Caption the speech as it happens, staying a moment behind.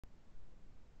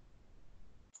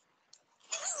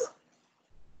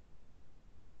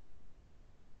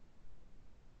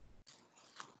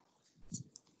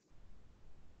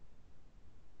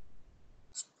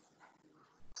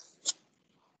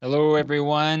Hello,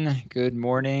 everyone. Good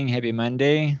morning. Happy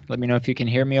Monday. Let me know if you can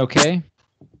hear me okay.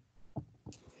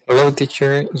 Hello,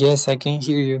 teacher. Yes, I can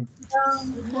hear you.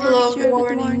 Hello, Hello, good teacher. Good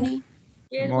morning. morning. Good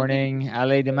Yes, we can. morning.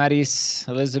 Ale Damaris,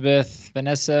 Elizabeth,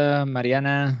 Vanessa,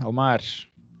 Mariana, Omar.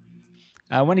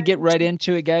 I want to get right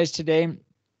into it, guys, today.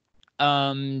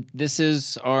 This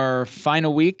is our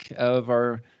final week of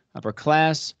our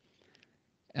class,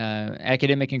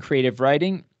 academic and creative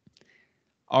writing.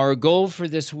 Our goal for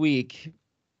this week,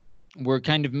 we're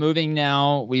kind of moving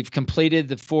now. We've completed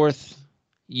the fourth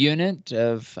unit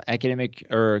of academic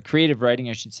or creative writing,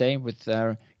 I should say, with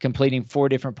completing 4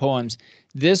 different poems.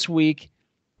 This week,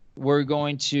 we're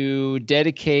going to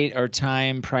dedicate our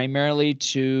time primarily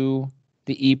to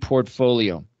the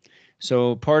ePortfolio.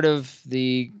 So part of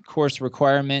the course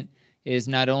requirement is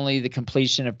not only the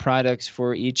completion of products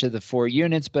for each of the 4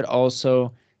 units, but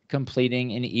also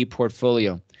completing an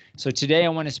ePortfolio. So today I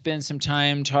want to spend some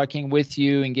time talking with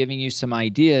you and giving you some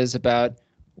ideas about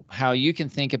how you can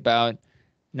think about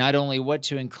not only what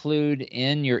to include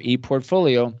in your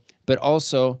ePortfolio, but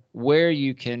also where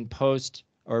you can post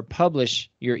or publish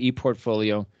your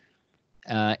ePortfolio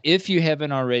if you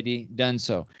haven't already done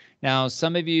so. Now,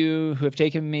 some of you who have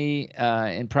taken me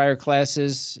in prior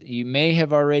classes, you may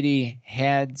have already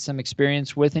had some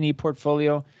experience with an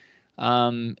ePortfolio.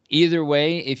 Either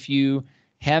way, if you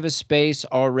have a space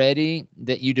already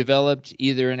that you developed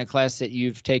either in a class that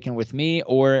you've taken with me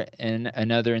or in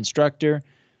another instructor,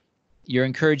 you're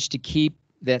encouraged to keep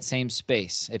that same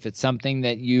space. If it's something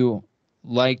that you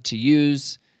like to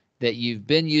use, that you've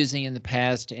been using in the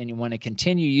past and you want to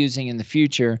continue using in the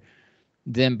future,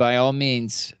 then by all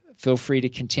means, feel free to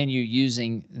continue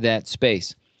using that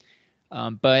space.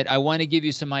 But I want to give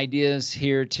you some ideas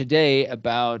here today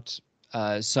about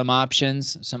some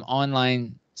options, some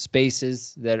online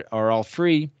spaces that are all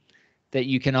free that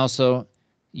you can also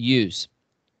use.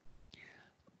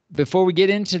 Before we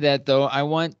get into that, though, I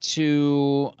want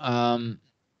to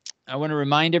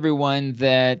remind everyone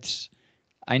that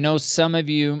I know who some of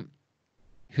you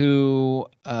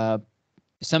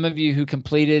who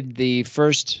completed the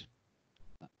first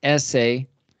essay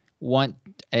want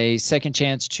a second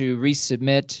chance to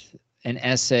resubmit an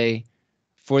essay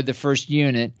for the first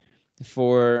unit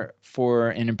for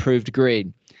an improved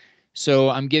grade. So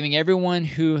I'm giving everyone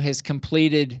who has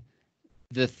completed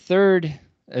the third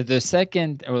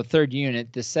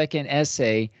unit, the second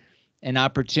essay, an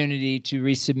opportunity to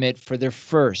resubmit for their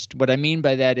first. What I mean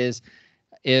by that is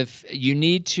if you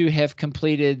need to have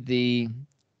completed the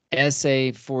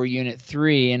essay for Unit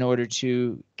 3 in order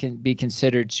to be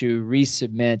considered to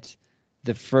resubmit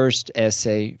the first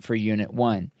essay for Unit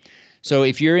 1. So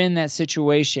if you're in that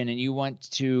situation and you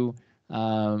want to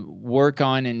work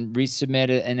on and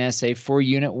resubmit an essay for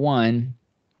Unit 1,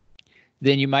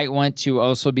 then you might want to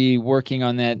also be working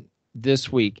on that this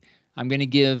week. I'm going to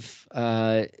give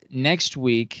next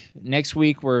week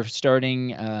we're starting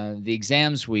the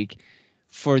exams week.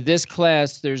 For this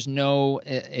class, there's no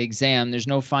exam, there's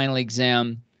no final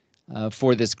exam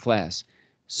for this class.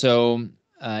 So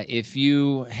if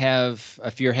you're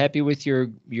happy with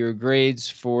your grades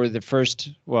for the first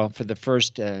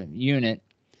unit,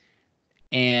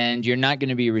 and you're not going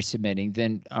to be resubmitting,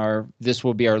 then this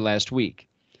will be our last week.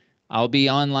 I'll be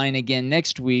online again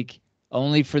next week,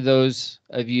 only for those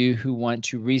of you who want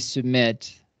to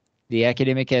resubmit the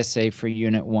academic essay for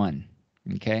Unit 1.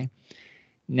 Okay?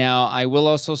 Now, I will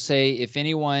also say if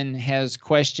anyone has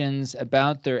questions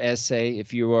about their essay,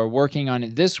 if you are working on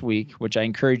it this week, which I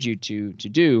encourage you to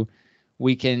do,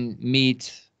 we can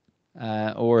meet,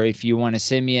 or if you want to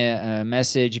send me a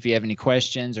message, if you have any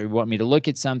questions or you want me to look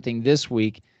at something this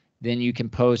week, then you can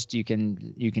post, you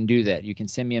can do that. You can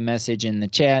send me a message in the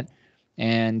chat,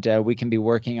 and we can be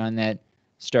working on that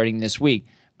starting this week.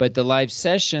 But the live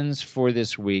sessions for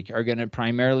this week are going to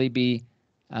primarily be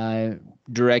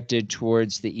directed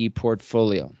towards the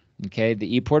ePortfolio, okay?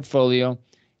 The ePortfolio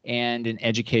and an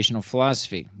educational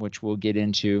philosophy, which we'll get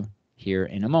into here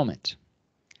in a moment.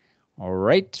 All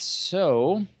right,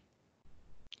 so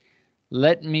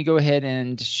let me go ahead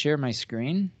and share my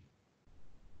screen.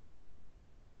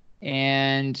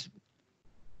 And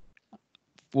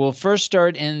we'll first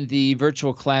start in the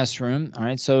virtual classroom. All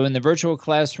right, so in the virtual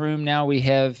classroom now we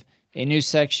have a new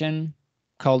section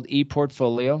called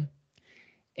ePortfolio.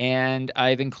 And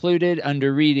I've included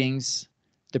under readings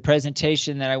the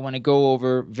presentation that I want to go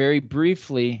over very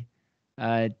briefly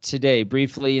today.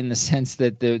 Briefly in the sense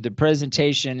that the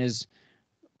presentation is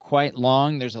quite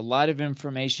long. There's a lot of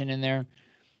information in there.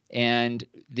 And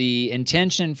the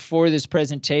intention for this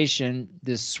presentation,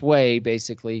 this sway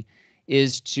basically,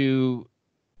 is to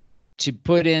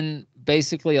put in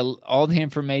basically all the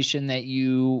information that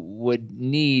you would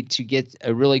need to get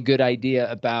a really good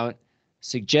idea about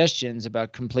suggestions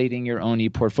about completing your own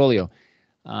ePortfolio.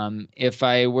 If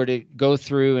I were to go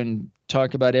through and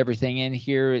talk about everything in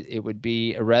here, it would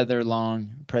be a rather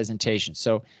long presentation.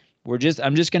 So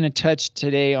I'm just going to touch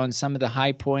today on some of the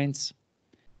high points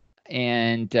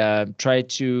and try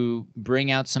to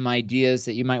bring out some ideas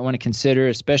that you might want to consider,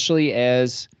 especially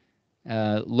as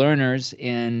learners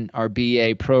in our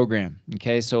BA program.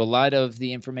 Okay, so a lot of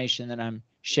the information that I'm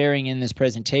sharing in this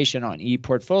presentation on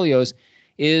ePortfolios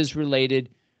is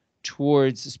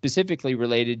specifically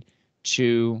related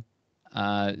to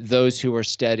those who are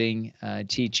studying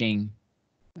teaching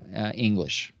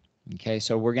English. Okay,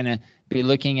 so we're going to be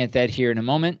looking at that here in a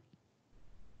moment.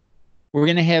 We're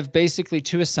going to have basically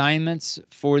 2 assignments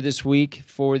for this week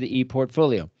for the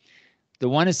ePortfolio. The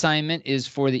one assignment is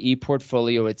for the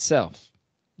ePortfolio itself,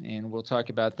 and we'll talk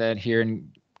about that here in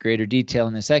greater detail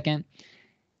in a second.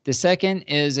 The second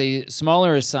is a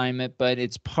smaller assignment, but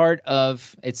it's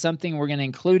something we're going to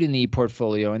include in the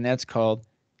ePortfolio, and that's called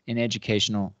an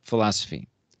educational philosophy.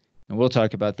 And we'll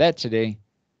talk about that today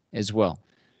as well.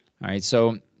 All right,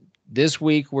 so this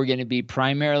week we're going to be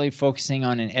primarily focusing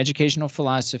on an educational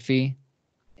philosophy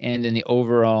and in the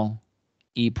overall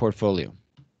ePortfolio.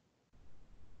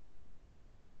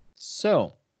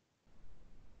 So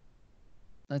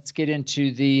let's get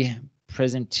into the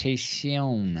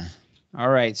presentation. All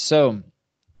right, so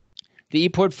the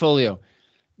ePortfolio.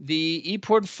 The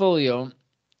ePortfolio,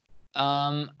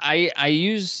 I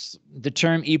use the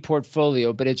term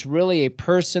ePortfolio, but it's really a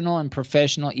personal and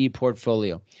professional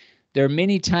ePortfolio. There are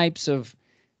many types of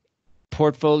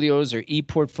portfolios or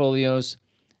ePortfolios,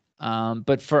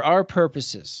 but for our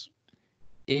purposes,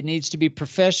 it needs to be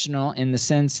professional in the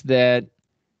sense that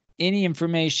any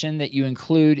information that you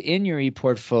include in your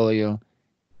ePortfolio,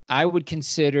 I would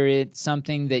consider it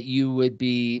something that you would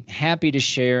be happy to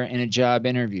share in a job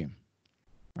interview.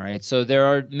 All right, so there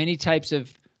are many types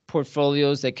of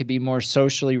portfolios that could be more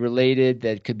socially related,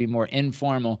 that could be more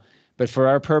informal, but for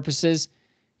our purposes,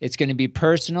 it's going to be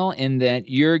personal in that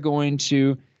you're going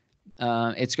to,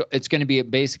 it's going to be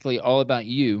basically all about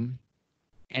you,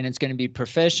 and it's going to be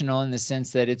professional in the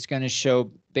sense that it's going to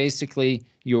show basically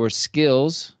your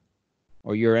skills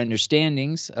or your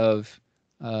understandings of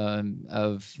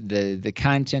the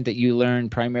content that you learn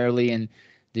primarily in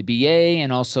the BA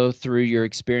and also through your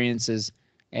experiences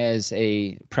as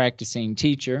a practicing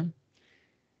teacher.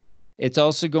 It's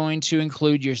also going to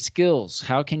include your skills.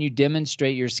 How can you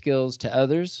demonstrate your skills to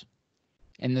others?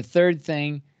 And the third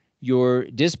thing, your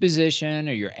disposition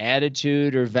or your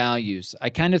attitude or values.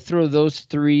 I kind of throw those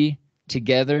 3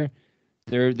 together.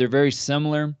 They're very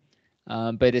similar.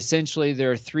 But essentially,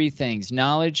 there are 3 things: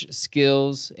 knowledge,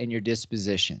 skills, and your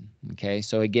disposition. Okay,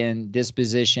 so again,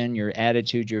 disposition, your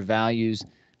attitude, your values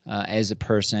as a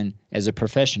person, as a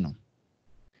professional.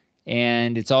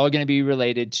 And it's all going to be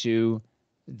related to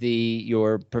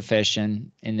your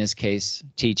profession, in this case,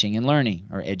 teaching and learning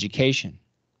or education.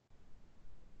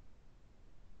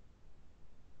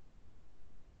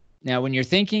 Now, when you're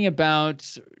thinking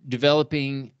about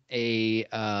developing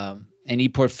an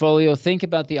ePortfolio, think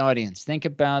about the audience. Think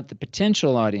about the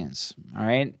potential audience, all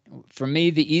right? For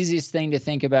me, the easiest thing to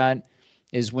think about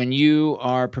is when you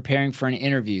are preparing for an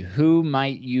interview, who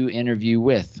might you interview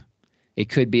with? It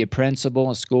could be a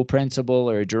principal, a school principal,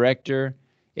 or a director.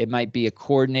 It might be a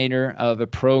coordinator of a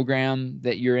program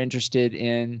that you're interested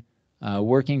in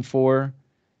working for.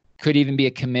 Could even be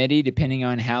a committee, depending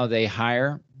on how they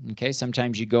hire. Okay,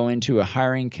 sometimes you go into a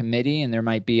hiring committee and there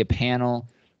might be a panel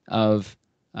of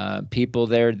people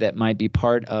there that might be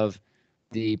part of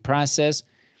the process.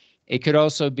 It could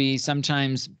also be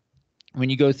sometimes when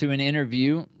you go through an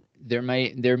interview, there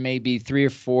may be 3 or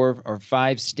 4 or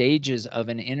 5 stages of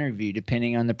an interview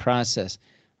depending on the process,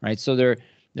 right? So there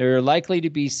are likely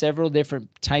to be several different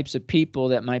types of people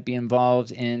that might be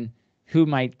involved in who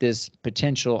might this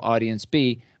potential audience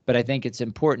be. But I think it's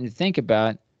important to think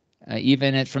about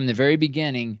even from the very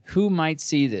beginning, who might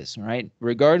see this, right?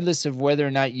 Regardless of whether or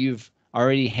not you've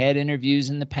already had interviews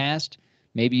in the past,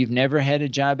 maybe you've never had a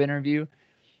job interview,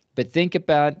 but think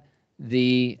about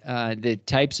the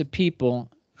types of people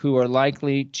who are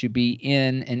likely to be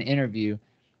in an interview,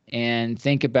 and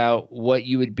think about what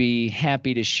you would be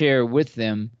happy to share with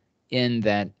them in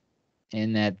that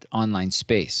online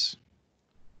space.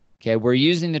 Okay, we're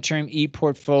using the term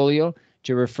ePortfolio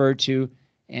to refer to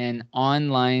an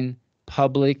online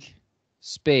public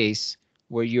space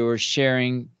where you're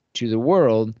sharing to the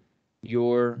world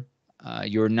your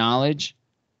knowledge,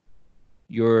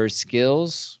 your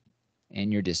skills,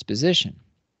 and your disposition.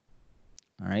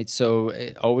 All right, so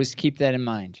always keep that in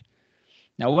mind.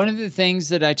 Now, one of the things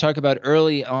that I talk about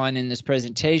early on in this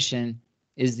presentation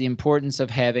is the importance of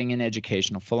having an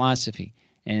educational philosophy.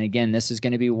 And again, this is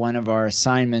going to be one of our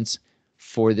assignments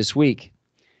for this week.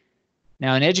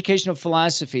 Now, an educational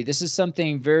philosophy, this is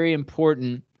something very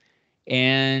important,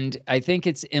 and I think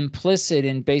it's implicit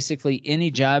in basically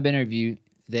any job interview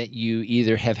that you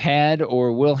either have had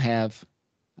or will have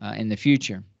in the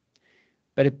future.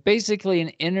 But it basically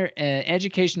an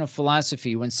educational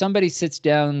philosophy, when somebody sits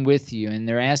down with you and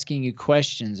they're asking you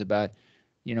questions about,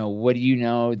 what do you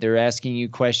know? They're asking you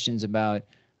questions about,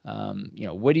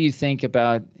 what do you think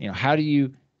about, how do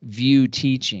you view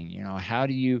teaching? How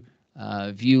do you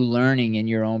view learning in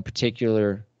your own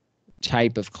particular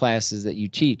type of classes that you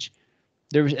teach?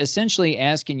 They're essentially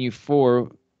asking you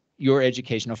for your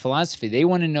educational philosophy. They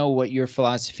want to know what your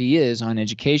philosophy is on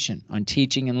education, on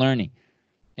teaching and learning.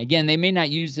 Again, they may not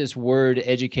use this word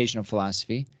educational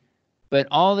philosophy, but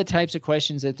all the types of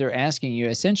questions that they're asking you,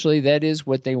 essentially, that is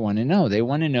what they want to know. They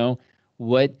want to know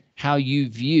how you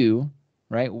view,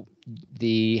 right,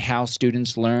 how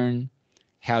students learn,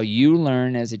 how you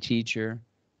learn as a teacher,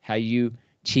 how you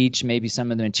teach maybe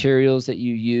some of the materials that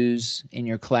you use in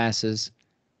your classes.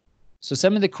 So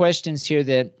some of the questions here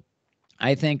that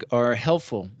I think are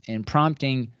helpful in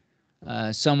prompting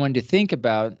someone to think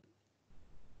about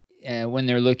when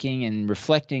they're looking and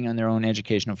reflecting on their own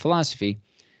educational philosophy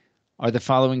are the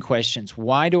following questions.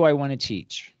 Why do I want to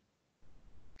teach?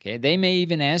 Okay, they may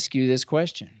even ask you this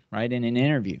question, right, in an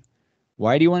interview.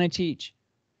 Why do you want to teach?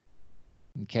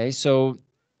 Okay, so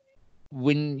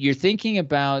when you're thinking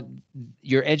about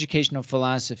your educational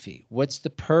philosophy, what's the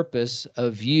purpose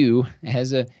of you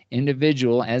as an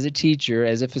individual, as a teacher,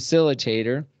 as a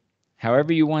facilitator,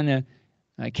 however you want to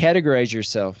categorize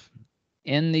yourself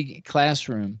in the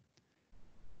classroom?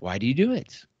 Why do you do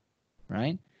it,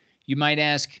 right? You might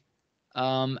ask,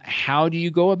 how do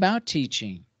you go about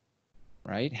teaching,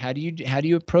 right? How do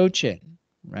you approach it,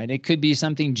 right? It could be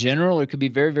something general, or it could be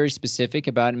very, very specific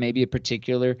about maybe a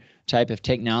particular type of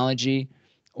technology,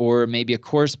 or maybe a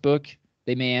course book.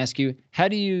 They may ask you, how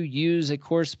do you use a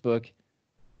course book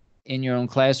in your own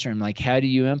classroom? Like, how do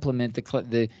you implement the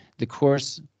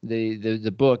course,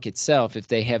 the book itself, if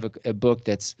they have a book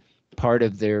that's part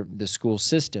of the school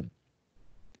system?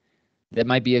 That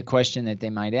might be a question that they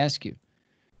might ask you.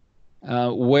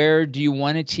 Where do you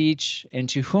want to teach, and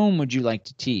to whom would you like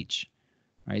to teach?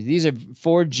 Right, these are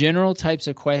 4 general types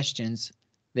of questions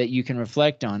that you can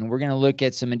reflect on. We're going to look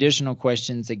at some additional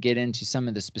questions that get into some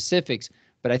of the specifics,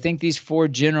 but I think these 4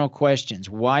 general questions: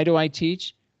 why do I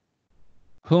teach?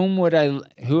 Who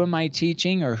am I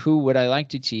teaching, or who would I like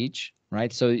to teach?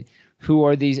 Right? So who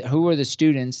are the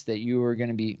students that you are going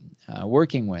to be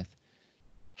working with?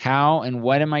 How and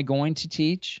what am I going to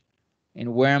teach?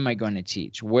 And where am I going to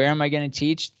teach? Where am I going to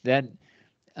teach? That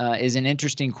is an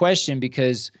interesting question,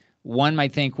 because one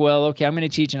might think, well, okay, I'm going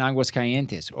to teach in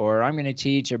Aguascalientes, or I'm going to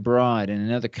teach abroad in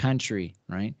another country,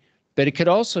 right? But it could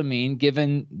also mean,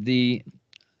 given the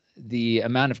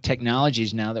amount of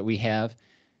technologies now that we have,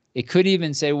 it could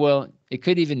even say, well, it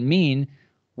could even mean,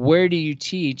 where do you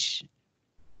teach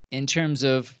in terms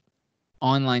of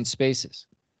online spaces,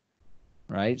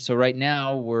 right? So right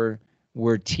now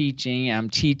I'm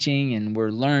teaching and we're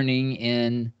learning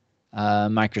in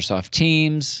Microsoft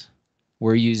Teams.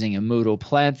 We're using a Moodle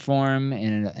platform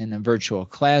in a virtual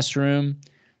classroom.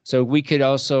 So we could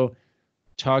also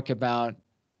talk about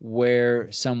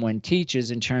where someone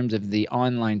teaches in terms of the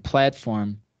online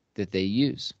platform that they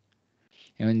use.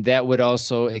 And that would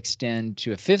also extend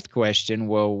to a 5th question.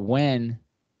 Well, when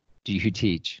do you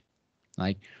teach?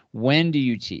 Like, when do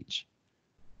you teach?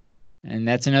 And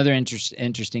that's another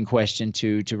interesting question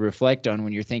to reflect on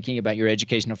when you're thinking about your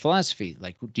educational philosophy.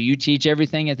 Like, do you teach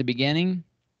everything at the beginning?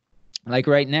 Like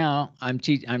right now, I'm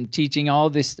teaching all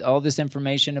this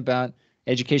information about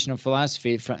educational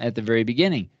philosophy at the very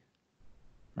beginning,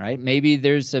 right? Maybe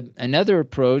there's another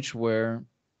approach where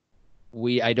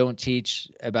I don't teach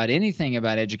about anything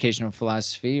about educational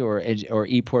philosophy or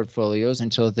ePortfolios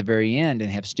until at the very end, and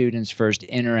have students first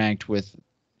interact with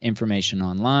information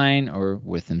online or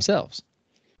with themselves.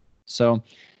 So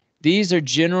these are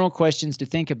general questions to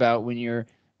think about when you're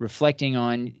reflecting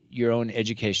on your own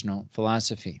educational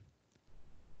philosophy.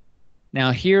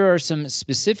 Now, here are some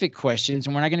specific questions,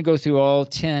 and we're not going to go through all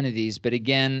 10 of these, but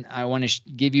again, I want to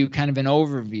give you kind of an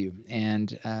overview,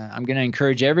 and I'm going to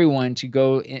encourage everyone to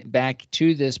go back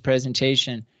to this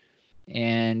presentation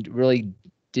and really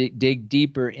dig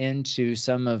deeper into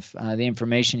some of the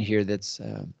information here that's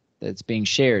being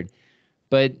shared.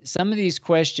 But some of these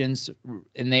questions,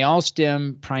 and they all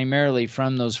stem primarily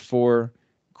from those 4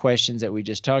 questions that we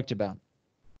just talked about.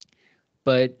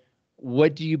 But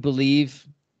what do you believe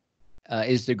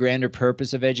is the grander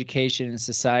purpose of education in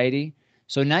society?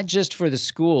 So not just for the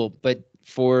school, but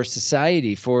for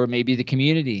society, for maybe the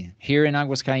community here in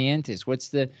Aguascalientes. What's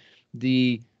the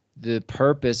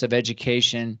purpose of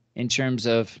education in terms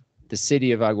of the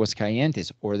city of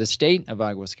Aguascalientes or the state of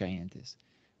Aguascalientes,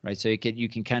 right? So you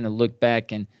can kind of look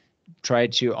back and try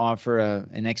to offer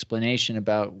an explanation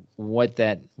about what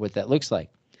that looks like.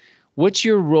 What's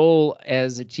your role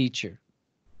as a teacher,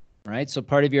 right? So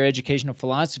part of your educational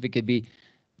philosophy could be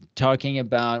talking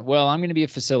about, well, I'm going to be a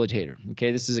facilitator.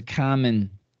 Okay, this is a common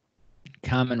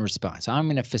response. I'm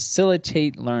going to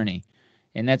facilitate learning,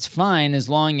 and that's fine as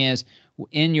long as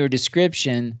in your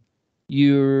description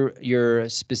you're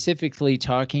specifically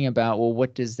talking about, well,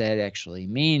 what does that actually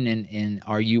mean? And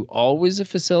are you always a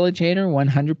facilitator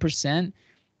 100%?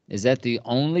 Is that the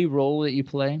only role that you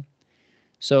play?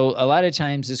 So a lot of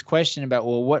times this question about,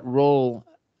 well, what role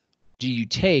do you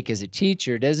take as a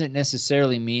teacher doesn't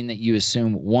necessarily mean that you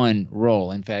assume one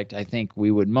role. In fact, I think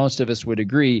most of us would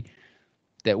agree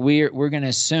that we're going to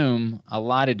assume a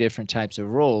lot of different types of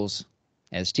roles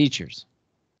as teachers.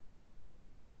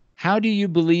 How do you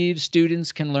believe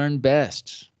students can learn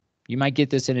best? You might get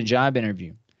this in a job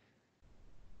interview,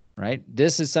 right?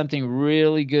 This is something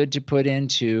really good to put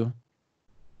into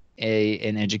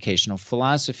an educational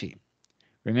philosophy.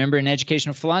 Remember, an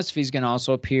educational philosophy is going to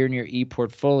also appear in your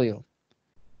ePortfolio.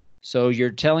 So you're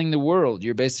telling the world,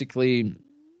 you're basically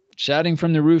shouting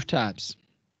from the rooftops,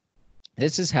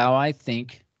 this is how I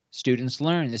think students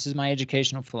learn. This is my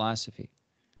educational philosophy.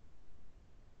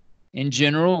 In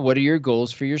general, what are your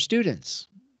goals for your students?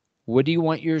 What do you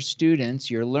want your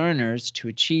students, your learners, to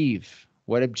achieve?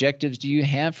 What objectives do you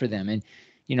have for them? And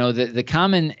you know, the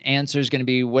common answer is going to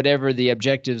be whatever the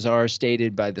objectives are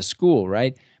stated by the school,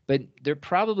 right? But they're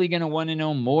probably going to want to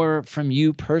know more from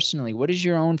you personally. What is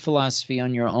your own philosophy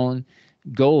on your own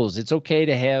goals? It's okay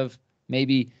to have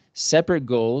maybe separate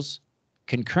goals,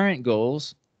 concurrent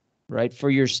goals, right, for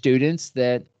your students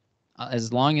that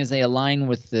as long as they align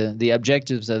with the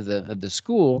objectives of the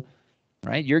school,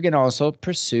 right, you're going to also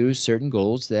pursue certain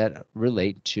goals that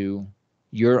relate to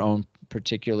your own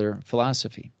particular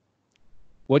philosophy.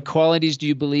 What qualities do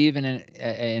you believe an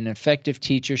effective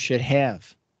teacher should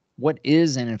have? What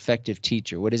is an effective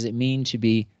teacher? What does it mean to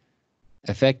be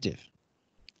effective?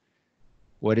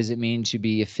 What does it mean to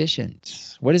be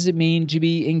efficient? What does it mean to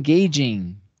be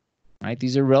engaging? Right?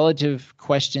 These are relative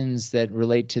questions that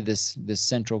relate to this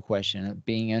central question of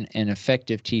being an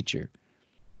effective teacher.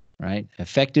 Right?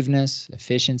 Effectiveness,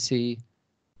 efficiency,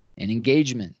 and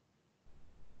engagement.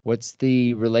 What's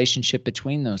the relationship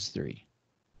between those three?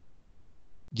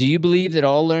 Do you believe that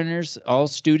all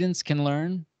students can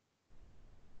learn?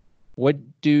 What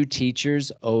do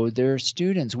teachers owe their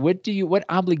students? What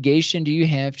obligation do you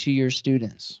have to your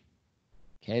students?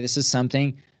 Okay, this is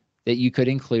something that you could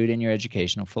include in your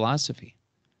educational philosophy.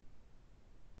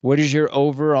 What is your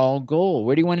overall goal?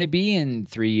 Where do you want to be in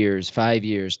 3 years, 5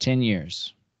 years, 10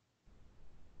 years?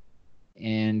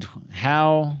 And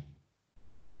how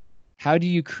do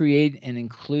you create an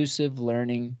inclusive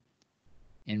learning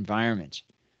environment?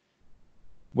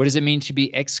 What does it mean to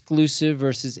be exclusive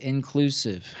versus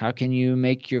inclusive? How can you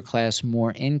make your class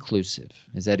more inclusive?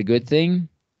 Is that a good thing?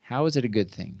 How is it a good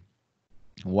thing?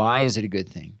 Why is it a good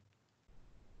thing?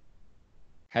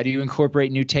 How do you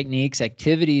incorporate new techniques,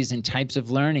 activities, and types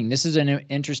of learning? This is an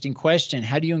interesting question.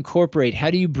 How do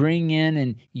you bring in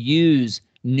and use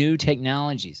new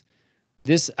technologies?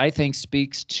 This, I think,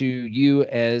 speaks to you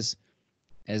as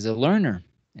a learner,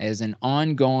 as an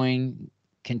ongoing,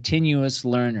 continuous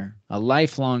learner, a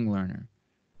lifelong learner,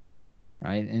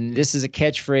 right? And this is a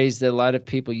catchphrase that a lot of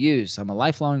people use. I'm a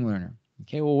lifelong learner.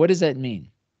 Okay, well, what does that mean?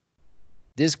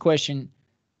 This question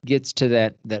gets to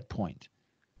that point,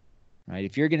 right?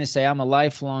 If you're going to say I'm a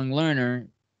lifelong learner,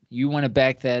 you want to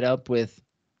back that up with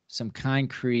some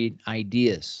concrete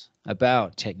ideas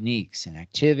about techniques and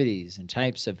activities and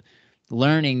types of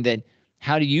learning that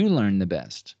how do you learn the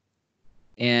best?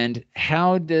 And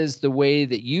how does the way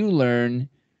that you learn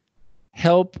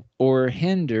help or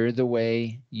hinder the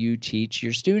way you teach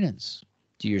your students?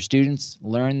 Do your students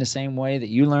learn the same way that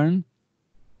you learn?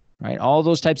 Right? All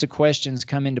those types of questions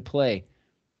come into play.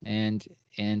 And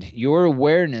your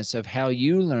awareness of how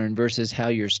you learn versus how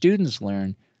your students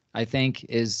learn, I think,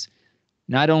 is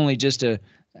not only just a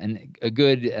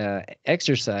good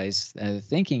exercise,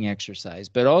 thinking exercise,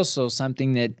 but also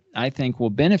something that I think will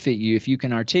benefit you if you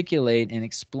can articulate and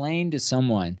explain to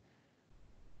someone,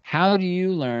 how do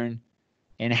you learn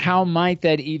and how might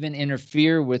that even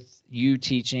interfere with you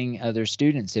teaching other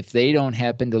students if they don't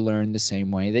happen to learn the same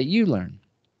way that you learn?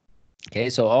 Okay,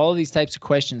 so all these types of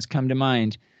questions come to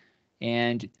mind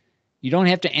And you don't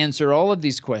have to answer all of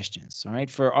these questions, all right?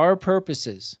 For our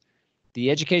purposes,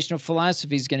 the educational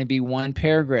philosophy is going to be one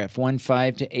paragraph,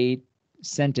 5 to 8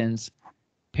 sentence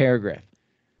paragraph.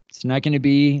 It's not going to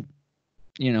be,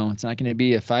 it's not going to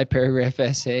be a 5-paragraph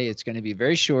essay. It's going to be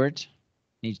very short,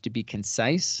 needs to be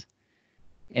concise,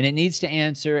 and it needs to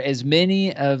answer as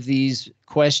many of these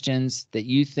questions that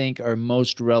you think are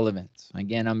most relevant.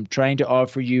 Again, I'm trying to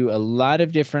offer you a lot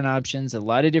of different options, a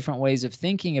lot of different ways of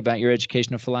thinking about your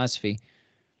educational philosophy,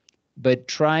 but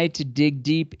try to dig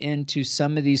deep into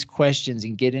some of these questions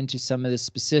and get into some of the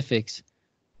specifics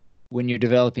when you're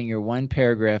developing your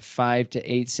 1-paragraph, 5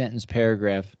 to 8 sentence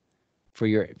paragraph for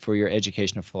your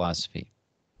educational philosophy.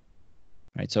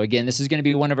 All right, so again, this is going to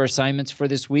be one of our assignments for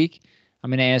this week. I'm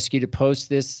going to ask you to post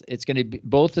this. It's going to be,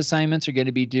 both assignments are going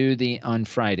to be due on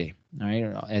Friday, all right,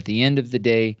 at the end of the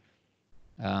day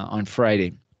on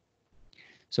Friday.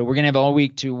 So we're going to have all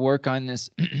week to work on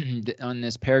this on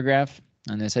this paragraph,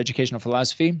 on this educational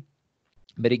philosophy.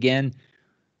 But again,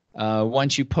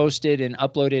 once you post it and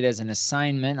upload it as an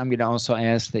assignment, I'm going to also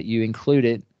ask that you include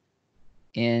it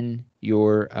in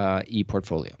your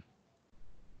ePortfolio.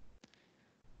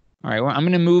 All right, well, I'm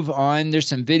going to move on. There's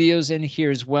some videos in here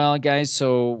as well, guys.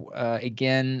 So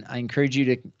again, I encourage you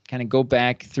to kind of go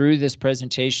back through this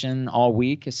presentation all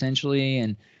week, essentially,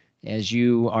 and as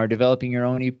you are developing your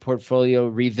own ePortfolio,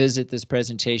 revisit this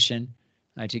presentation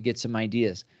to get some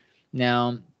ideas.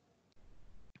 Now,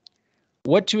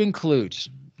 what to include?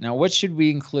 Now, what should we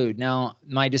include? Now,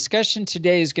 my discussion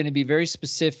today is going to be very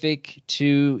specific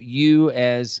to you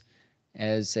as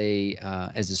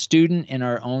a student in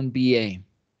our own BA.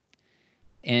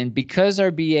 And because our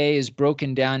BA is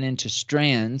broken down into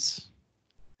strands,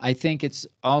 I think it's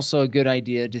also a good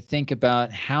idea to think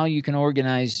about how you can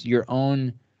organize your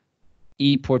own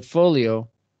ePortfolio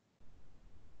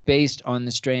based on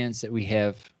the strands that we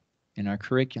have in our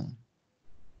curriculum.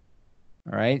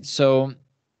 All right, so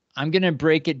I'm going to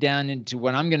break it down into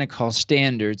what I'm going to call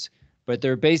standards, but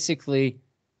they're basically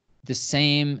the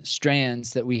same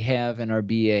strands that we have in our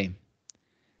BA.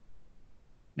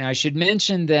 Now, I should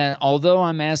mention that although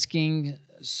I'm asking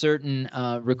certain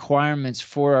requirements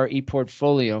for our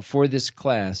ePortfolio for this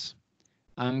class,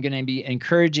 I'm going to be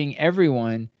encouraging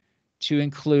everyone to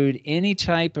include any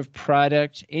type of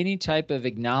product, any type of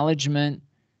acknowledgement,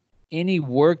 any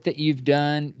work that you've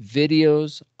done,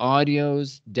 videos,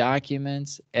 audios,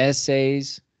 documents,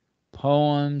 essays,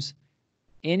 poems,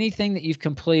 anything that you've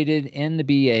completed in the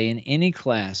BA in any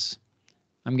class.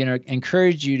 I'm going to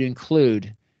encourage you to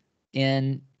include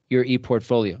in your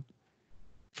ePortfolio.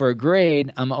 For a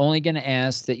grade, I'm only going to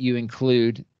ask that you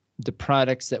include the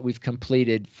products that we've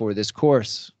completed for this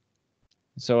course.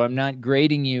 So I'm not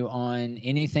grading you on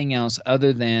anything else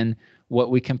other than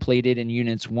what we completed in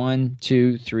units 1,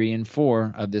 2, 3, and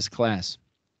 4 of this class.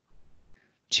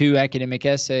 2 academic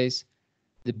essays,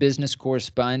 the business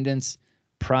correspondence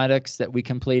products that we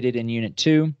completed in unit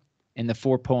 2, and the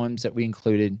 4 poems that we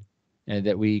completed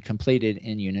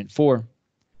in unit 4.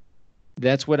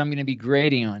 That's what I'm going to be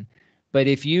grading on. But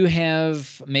if you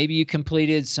have, maybe you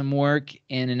completed some work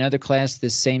in another class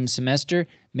this same semester,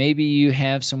 maybe you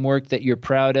have some work that you're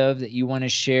proud of that you want to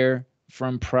share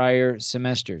from prior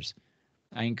semesters,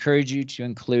 I encourage you to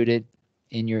include it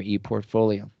in your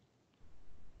ePortfolio.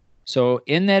 So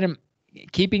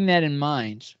keeping that in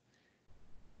mind,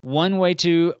 one way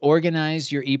to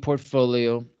organize your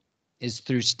ePortfolio is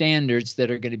through standards that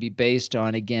are going to be based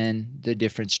on, again, the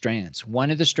different strands.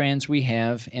 One of the strands we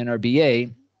have in our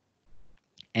BA,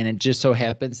 and it just so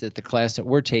happens that the class that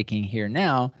we're taking here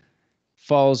now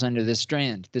falls under this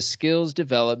strand, the skills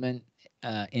development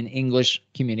in English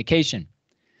communication.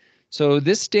 So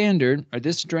this standard, or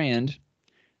this strand,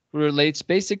 relates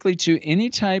basically to any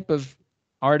type of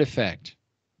artifact.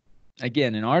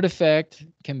 Again, an artifact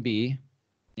can be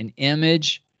an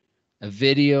image, a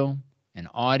video, an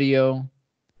audio.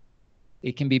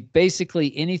 It can be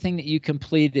basically anything that you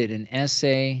completed, an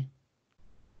essay,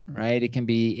 right? It can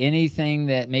be anything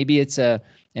that maybe it's an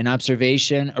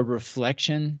observation, a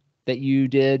reflection that you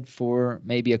did for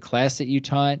maybe a class that you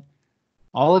taught.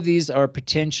 All of these are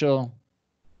potential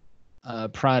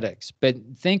products, but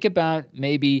think about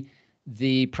maybe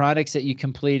the products that you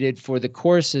completed for the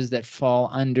courses that fall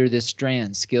under this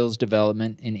strand, skills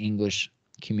development in English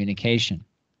communication.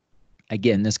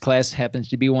 Again, this class happens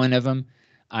to be one of them.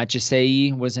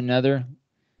 HSAE was another.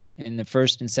 In the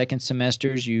first and second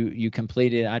semesters, you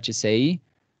completed HSAE.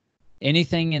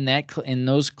 Anything in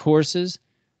those courses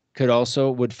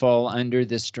would fall under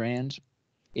this strand.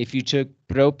 If you took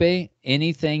PROPE,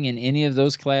 anything in any of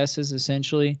those classes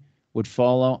essentially would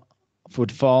fall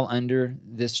under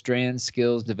this strand,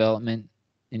 skills development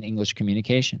in English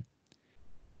communication.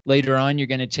 Later on, you're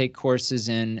going to take courses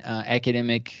in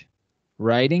academic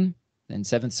writing in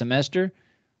 7th semester.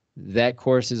 That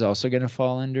course is also going to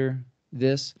fall under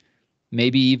this.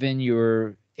 Maybe even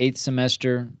your 8th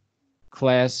semester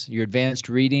class, your advanced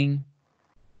reading,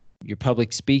 your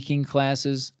public speaking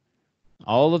classes.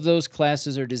 All of those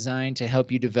classes are designed to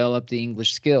help you develop the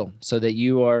English skill so that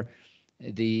you are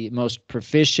the most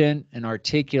proficient and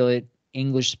articulate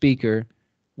English speaker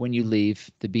when you leave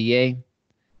the BA.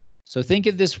 So think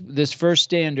of this first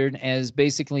standard as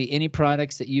basically any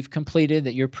products that you've completed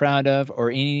that you're proud of,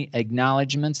 or any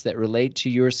acknowledgments that relate to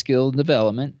your skill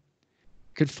development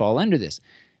could fall under this.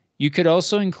 You could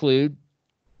also include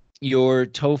your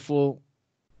TOEFL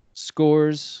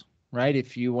scores, right?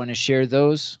 If you want to share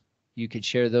those, you could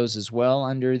share those as well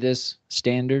under this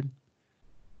standard.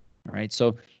 All right,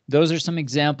 so those are some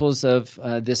examples of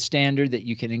this standard that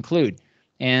you can include.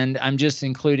 And I'm just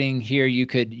including here, you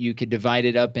could divide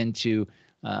it up into,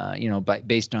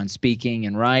 based on speaking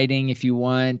and writing if you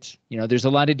want. There's a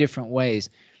lot of different ways.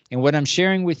 And what I'm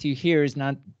sharing with you here is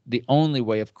not the only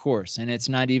way, of course. And it's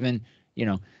not even,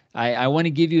 I want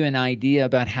to give you an idea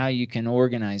about how you can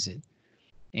organize it.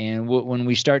 And when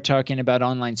we start talking about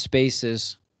online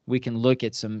spaces, we can look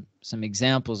at some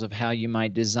examples of how you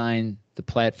might design the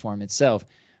platform itself.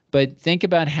 But think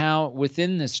about how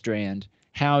within the strand,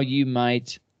 how you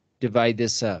might divide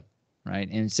this up, right?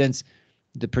 And since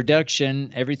the production,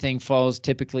 everything falls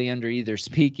typically under either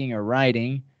speaking or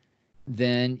writing,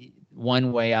 then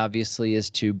one way obviously is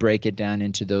to break it down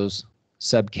into those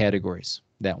subcategories,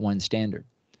 that one standard.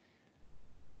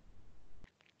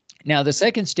 Now, the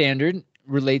second standard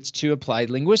relates to applied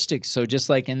linguistics. So just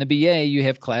like in the BA, you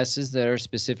have classes that are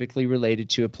specifically related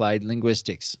to applied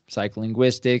linguistics,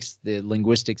 psycholinguistics, the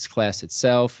linguistics class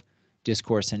itself,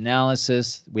 discourse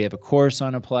analysis. We have a course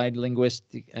on applied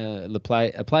linguistics.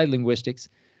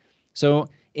 So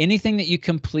anything that you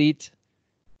complete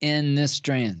in this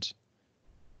strand,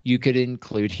 you could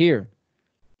include here.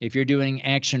 If you're doing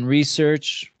action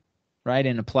research, right,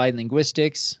 in applied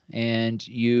linguistics, and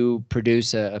you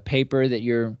produce a paper that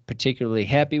you're particularly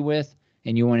happy with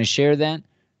and you want to share that,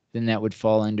 then that would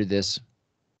fall under this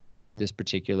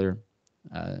particular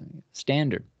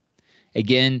standard.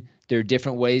 Again, there are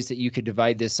different ways that you could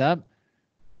divide this up.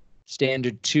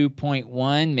 Standard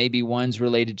 2.1, maybe one's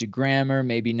related to grammar,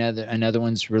 maybe another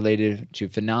one's related to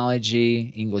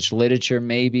phonology, English literature,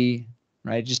 maybe,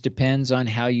 right? It just depends on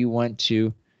how you want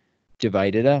to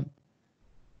divide it up.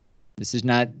 This is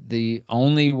not the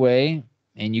only way,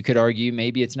 and you could argue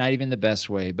maybe it's not even the best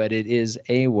way, but it is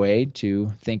a way to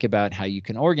think about how you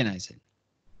can organize it.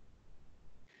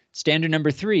 Standard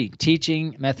number 3,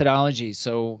 teaching methodology.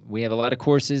 So we have a lot of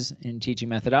courses in teaching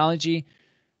methodology.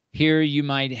 Here you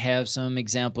might have some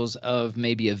examples of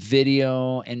maybe a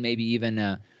video and maybe even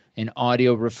an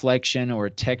audio reflection or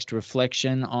a text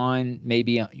reflection on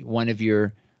maybe one of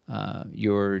your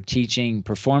teaching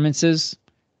performances,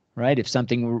 right? If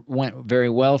something went very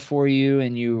well for you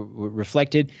and you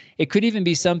reflected, it could even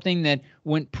be something that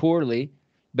went poorly,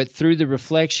 but through the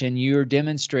reflection, you're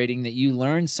demonstrating that you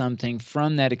learned something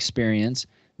from that experience.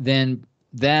 Then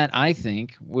that, I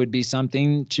think, would be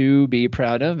something to be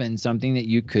proud of and something that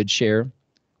you could share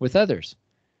with others.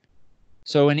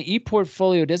 So an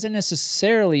ePortfolio doesn't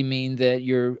necessarily mean that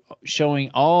you're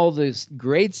showing all this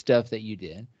great stuff that you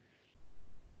did.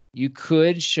 You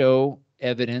could show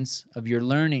evidence of your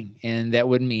learning, and that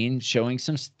would mean showing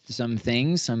some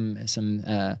things,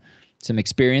 some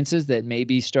experiences that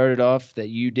maybe started off that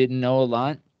you didn't know a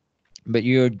lot, but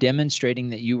you're demonstrating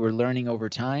that you were learning over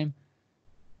time.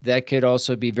 That could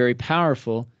also be very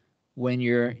powerful when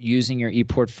you're using your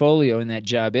ePortfolio in that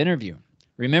job interview.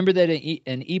 Remember that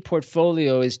an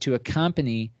ePortfolio is to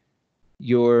accompany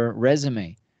your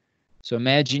resume. So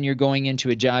imagine you're going into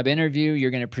a job interview,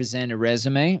 you're going to present a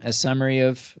resume, a summary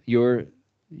of your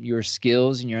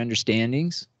skills and your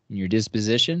understandings and your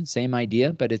disposition, same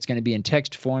idea, but it's going to be in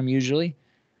text form usually.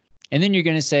 And then you're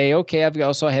going to say, okay, I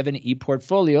also have an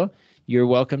ePortfolio. You're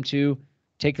welcome to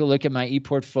take a look at my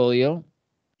ePortfolio,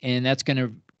 and that's going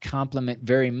to complement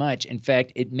very much. In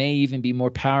fact, it may even be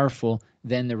more powerful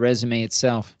than the resume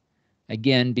itself.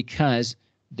 Again, because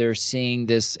they're seeing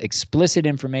this explicit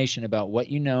information about what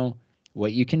you know,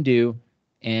 what you can do,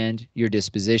 and your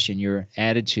disposition, your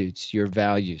attitudes, your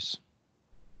values.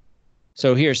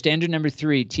 So here, standard number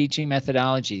 3, teaching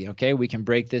methodology. Okay, we can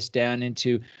break this down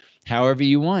into however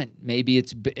you want. Maybe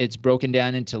it's broken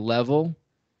down into level,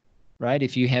 right?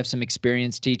 If you have some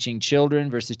experience teaching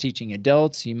children versus teaching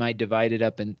adults, you might divide it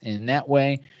up in that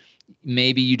way.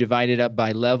 Maybe you divide it up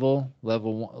by level,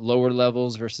 lower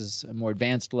levels versus more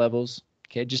advanced levels.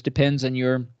 Okay, it just depends on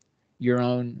your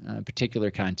own particular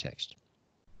context.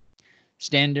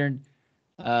 Standard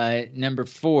number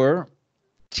 4,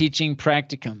 teaching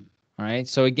practicum. All right,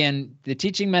 so again, the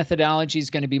teaching methodology is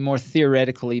going to be more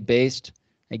theoretically based.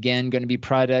 Again, going to be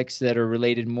products that are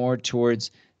related more towards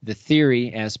the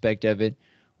theory aspect of it,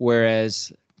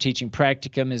 whereas teaching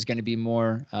practicum is going to be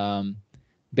more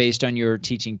based on your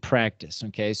teaching practice.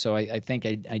 Okay, so I think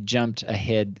I jumped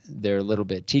ahead there a little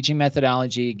bit. Teaching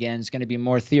methodology, again, is going to be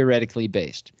more theoretically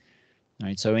based. All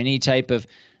right, so any type of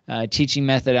teaching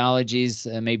methodologies,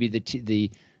 maybe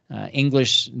the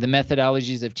English, the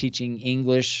methodologies of teaching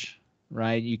English,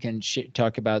 right? You can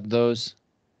talk about those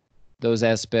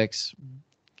aspects.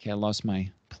 Okay, I lost my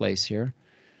place here.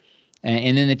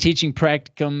 And then the teaching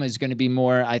practicum is going to be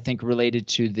more, I think, related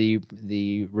to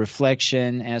the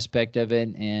reflection aspect of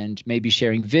it, and maybe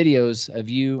sharing videos of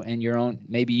you and your own,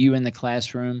 maybe you in the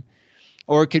classroom,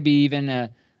 or it could be even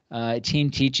a team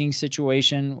teaching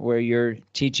situation where you're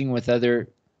teaching with other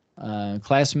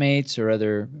classmates or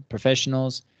other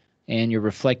professionals, and you're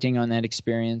reflecting on that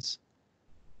experience.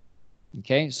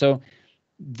 Okay, so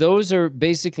those are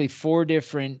basically 4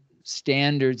 different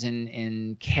standards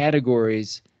and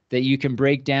categories that you can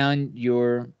break down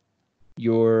your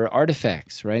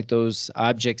artifacts, right? Those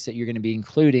objects that you're going to be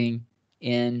including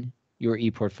in your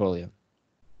ePortfolio.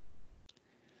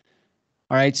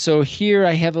 All right, so here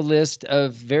I have a list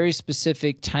of very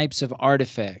specific types of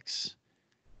artifacts.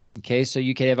 Okay, so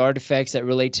you can have artifacts that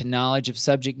relate to knowledge of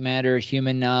subject matter,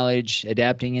 human knowledge,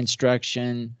 adapting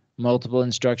instruction, multiple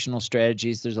instructional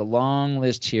strategies. There's a long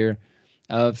list here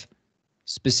of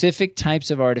specific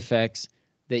types of artifacts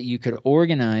that you could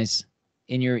organize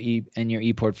in your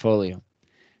ePortfolio.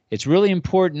 It's really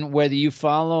important whether you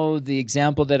follow the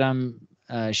example that I'm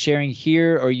sharing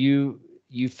here, or you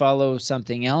follow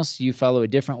something else, you follow a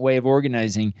different way of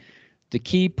organizing. The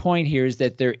key point here is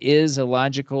that there is a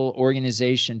logical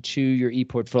organization to your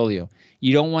ePortfolio.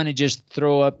 You don't want to just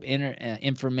throw up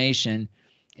information,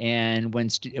 and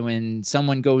when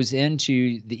someone goes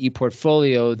into the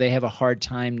ePortfolio, they have a hard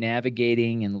time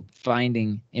navigating and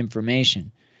finding information.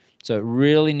 So it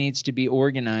really needs to be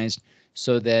organized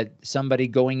so that somebody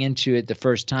going into it the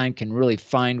first time can really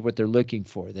find what they're looking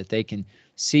for, that they can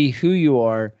see who you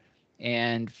are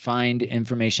and find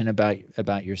information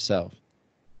about yourself.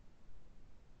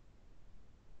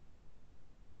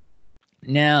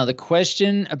 Now, the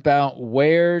question about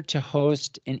where to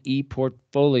host an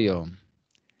ePortfolio.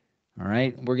 All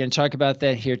right, we're going to talk about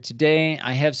that here today.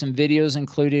 I have some videos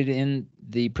included in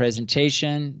the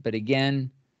presentation, but again,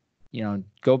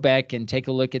 go back and take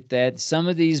a look at that. Some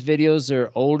of these videos are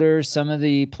older. Some of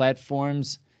the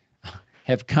platforms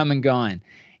have come and gone.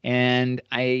 And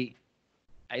I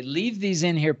leave these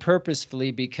in here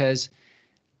purposefully because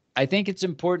I think it's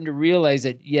important to realize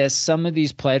that, yes, some of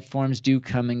these platforms do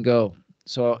come and go.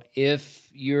 So if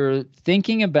you're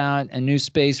thinking about a new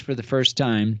space for the first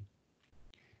time,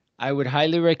 I would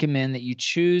highly recommend that you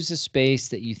choose a space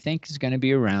that you think is going to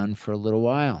be around for a little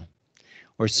while,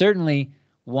 or certainly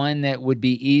one that would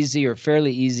be easy or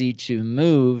fairly easy to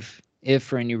move if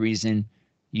for any reason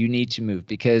you need to move.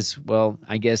 Because, well,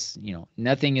 I guess,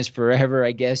 nothing is forever,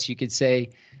 I guess you could say.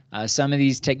 Some of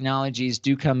these technologies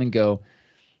do come and go.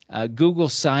 Google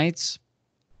Sites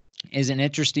is an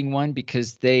interesting one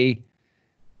because they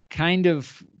kind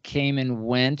of came and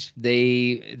went.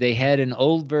 They had an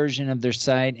old version of their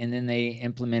site, and then they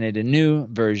implemented a new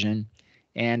version.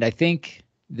 And I think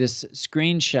this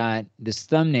screenshot, this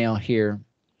thumbnail here,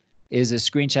 is a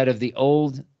screenshot of the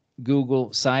old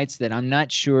Google Sites that I'm not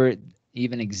sure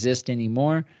even exist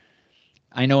anymore.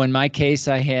 I know in my case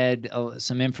I had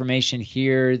some information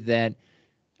here that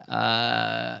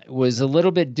was a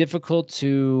little bit difficult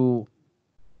to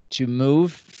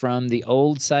move from the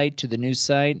old site to the new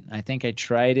site. I think I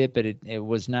tried it, but it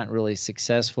was not really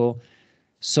successful.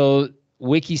 So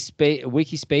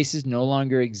Wikispaces no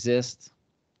longer exists.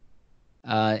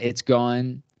 It's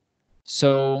gone.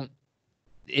 So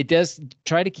it does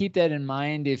try to keep that in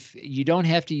mind. If you don't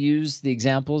have to use the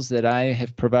examples that I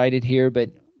have provided here, but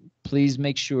please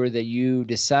make sure that you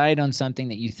decide on something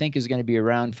that you think is going to be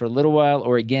around for a little while,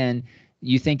 or again,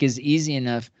 you think is easy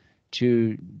enough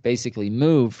to basically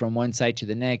move from one site to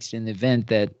the next in the event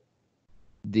that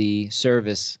the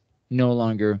service no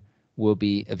longer will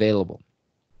be available.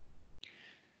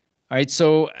 All right,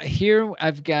 so here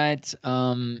I've got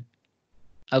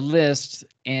a list,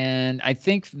 and I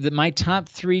think that my top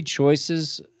 3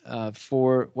 choices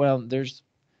there's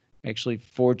actually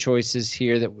 4 choices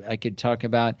here that I could talk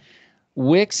about.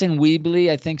 Wix and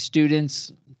Weebly, I think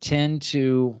students tend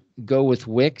to go with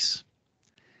Wix.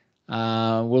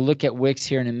 We'll look at Wix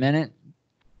here in a minute.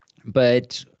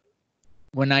 But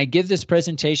when I give this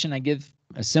presentation, I give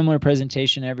a similar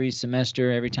presentation every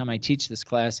semester, every time I teach this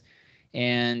class.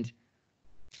 And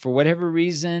for whatever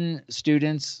reason,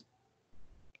 students,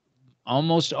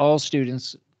 almost all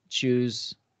students,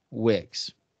 choose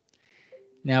Wix.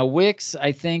 Now, Wix,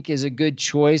 I think, is a good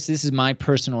choice. This is my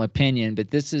personal opinion,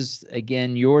 but this is,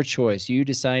 again, your choice. You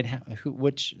decide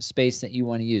which space that you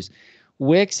want to use.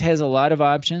 Wix has a lot of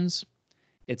options.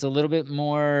 It's a little bit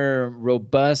more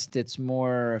robust. It's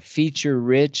more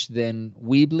feature-rich than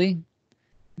Weebly.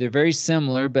 They're very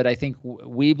similar, but I think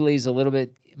Weebly is a little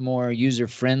bit more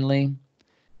user-friendly.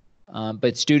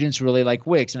 But students really like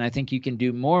Wix, and I think you can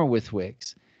do more with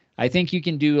Wix. I think you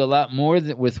can do a lot more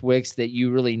with Wix that you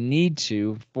really need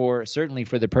to, certainly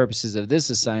for the purposes of this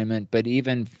assignment, but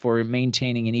even for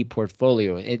maintaining an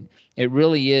ePortfolio. It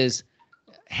really is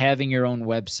having your own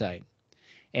website.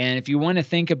 And if you want to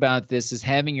think about this as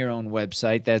having your own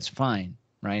website, that's fine,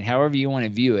 right? However you want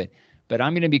to view it. But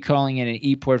I'm going to be calling it an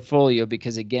ePortfolio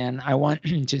because, again, I want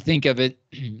to think of it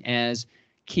as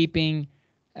keeping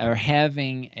or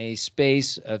having a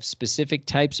space of specific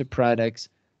types of products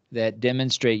that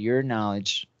demonstrate your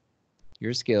knowledge,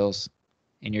 your skills,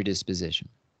 and your disposition.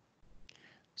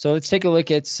 So let's take a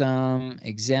look at some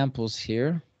examples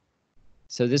here.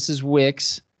 So this is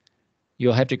Wix.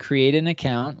 You'll have to create an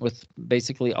account with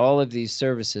basically all of these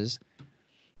services,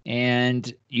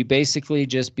 and you basically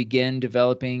just begin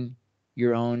developing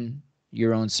your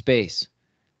own space.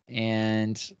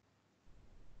 And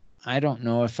I don't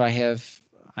know if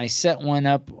I set one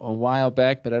up a while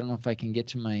back, but I don't know if I can get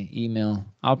to my email.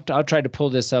 I'll try to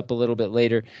pull this up a little bit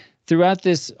later. Throughout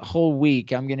this whole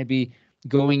week, I'm going to be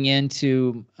going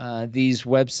into these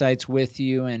websites with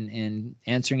you and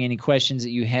answering any questions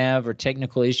that you have or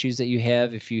technical issues that you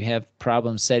have if you have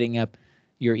problems setting up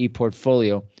your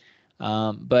ePortfolio.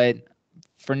 But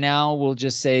for now, we'll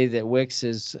just say that Wix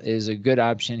is a good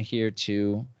option here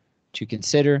to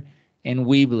consider. And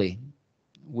Weebly.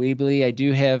 Weebly, I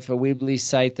do have a Weebly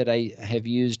site that I have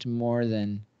used more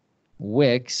than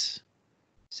Wix.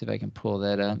 See if I can pull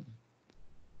that up.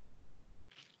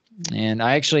 And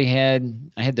I actually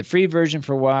had the free version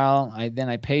for a while. Then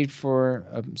I paid for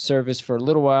a service for a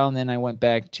little while, and then I went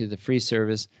back to the free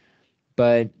service.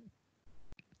 But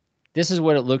this is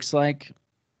what it looks like.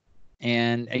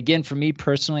 And again, for me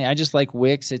personally, I just like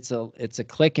Wix. It's a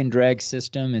click and drag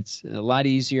system. It's a lot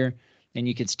easier, and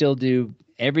you can still do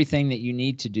everything that you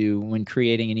need to do when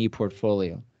creating an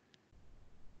ePortfolio.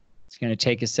 It's going to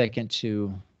take a second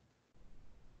to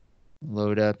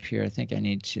load up here. I think I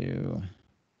need to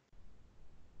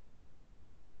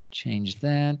change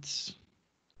that.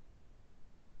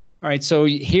 All right, so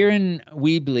here in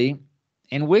Weebly,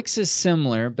 and Wix is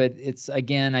similar, but it's,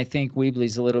 again, I think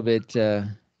Weebly's a little bit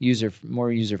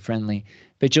more user-friendly.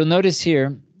 But you'll notice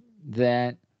here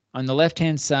that on the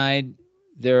left-hand side,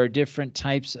 there are different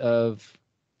types of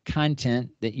content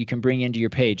that you can bring into your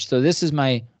page. So this is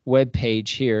my web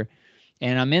page here,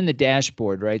 and I'm in the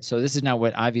dashboard, right? So this is not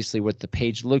obviously what the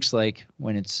page looks like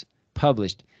when it's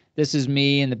published. This is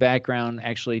me in the background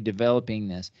actually developing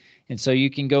this. And so you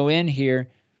can go in here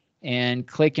and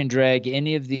click and drag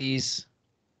any of these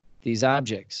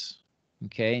objects,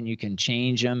 okay? And you can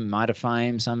change them, modify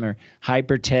them. Some are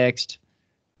hypertext,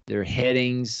 they're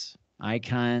headings,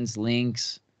 icons,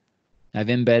 links. I've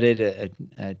embedded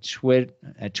a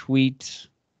tweet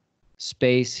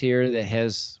space here that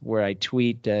has where I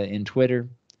tweet in Twitter.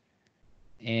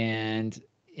 And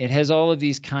it has all of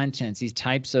these contents, these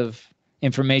types of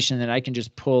information that I can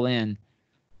just pull in,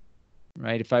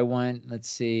 right? If I want, let's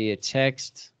see, a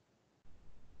text,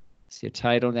 see a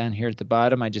title down here at the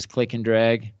bottom, I just click and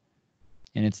drag,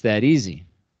 and it's that easy.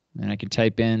 And I can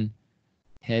type in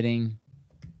heading,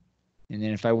 and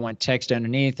then if I want text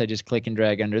underneath, I just click and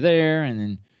drag under there, and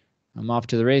then I'm off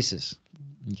to the races.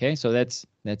 Okay, so that's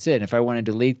it. If I want to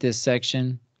delete this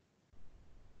section,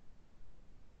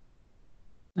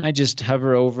 I just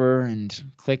hover over and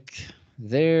click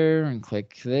there and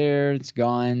click there. It's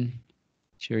gone.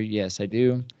 Sure, yes, I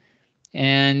do.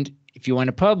 And if you want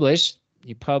to publish,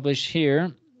 you publish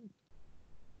here.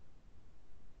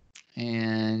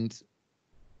 And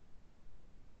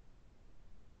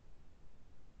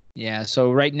yeah,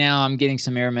 so right now I'm getting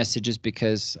some error messages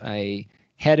because I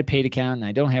had a paid account and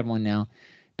I don't have one now.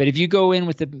 But if you go in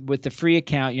with the free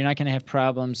account, you're not going to have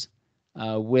problems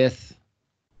with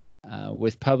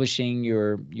publishing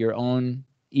your own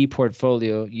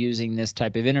ePortfolio using this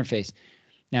type of interface.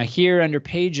 Now here under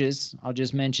pages, I'll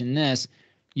just mention this.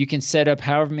 You can set up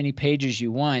however many pages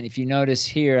you want. If you notice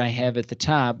here, I have at the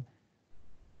top,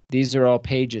 these are all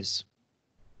pages,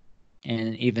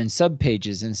 and even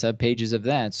subpages and subpages of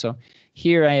that. So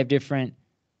here I have different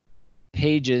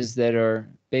pages that are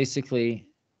basically,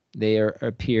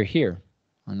 appear here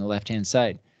on the left-hand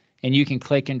side. And you can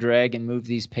click and drag and move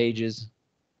these pages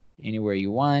anywhere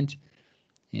you want.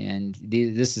 And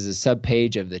this is a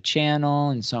sub-page of the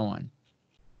channel and so on.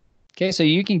 Okay, so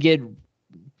you can get,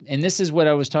 and this is what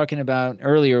I was talking about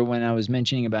earlier when I was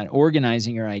mentioning about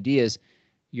organizing your ideas.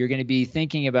 You're going to be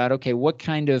thinking about, okay, what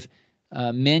kind of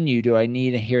menu do I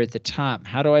need here at the top?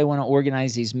 How do I want to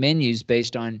organize these menus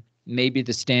based on maybe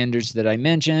the standards that I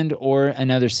mentioned or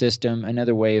another system,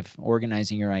 another way of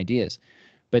organizing your ideas?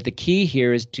 But the key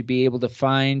here is to be able to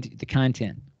find the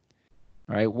content.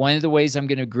 All right, one of the ways I'm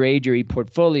going to grade your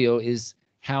ePortfolio is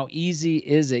how easy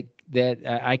is it that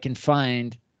I can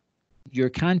find your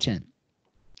content.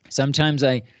 Sometimes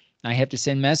I have to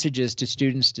send messages to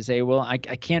students to say, well, I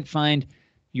can't find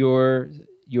your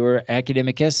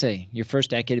academic essay, your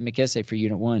first academic essay for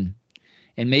Unit 1.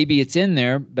 And maybe it's in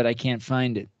there, but I can't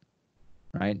find it,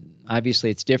 right? Obviously,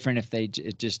 it's different if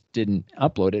it just didn't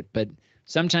upload it, but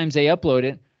sometimes they upload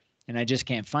it and I just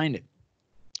can't find it.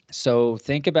 So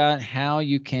think about how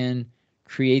you can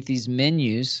create these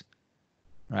menus,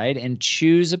 right? And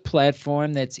choose a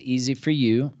platform that's easy for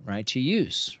you, right, to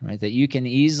use, right? That you can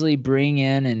easily bring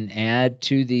in and add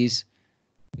to these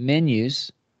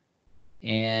menus.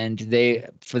 And they,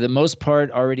 for the most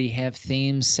part, already have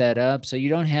themes set up. So you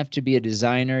don't have to be a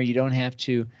designer. You don't have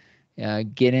to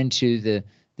get into the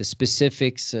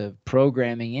specifics of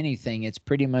programming anything. It's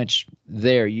pretty much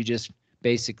there. You just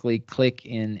basically click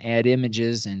and add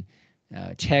images and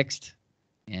text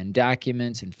and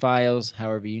documents and files,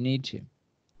 however you need to.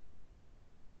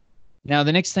 Now,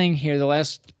 the next thing here, the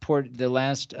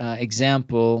last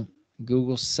example,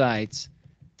 Google Sites.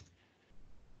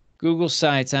 Google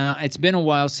Sites. It's been a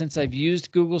while since I've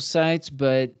used Google Sites,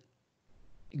 but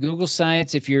Google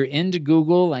Sites, if you're into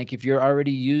Google, like if you're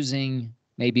already using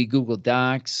maybe Google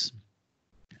Docs,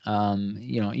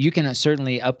 you can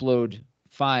certainly upload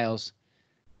files.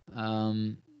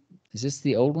 Is this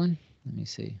the old one? Let me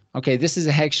see. Okay, this is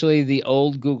actually the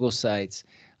old Google Sites.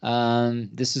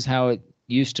 This is how it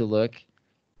used to look.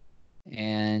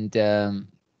 And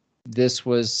this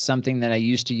was something that I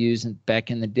used to use back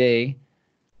in the day.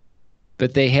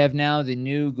 But they have now the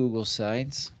new Google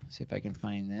Sites. Let's see if I can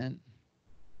find that.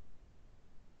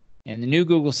 And the new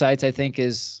Google Sites, I think,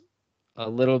 is a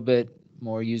little bit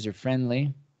more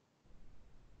user-friendly.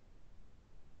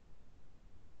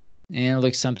 And it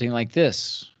looks something like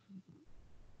this.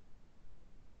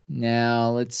 Now,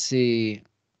 let's see.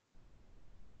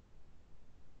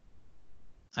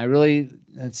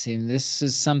 Let's see, this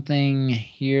is something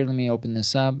here. Let me open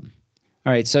this up.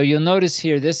 All right, so you'll notice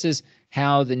here, this is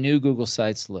how the new Google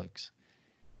Sites looks.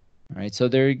 All right, so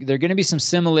there are going to be some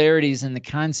similarities in the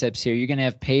concepts here. You're going to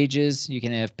have pages. You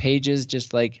can have pages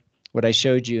just like what I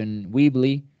showed you in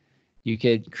Weebly. You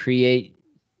could create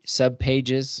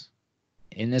sub-pages.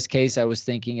 In this case, I was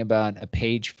thinking about a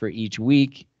page for each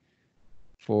week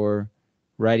for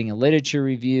writing a literature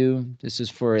review. This is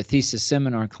for a thesis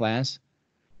seminar class.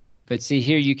 But see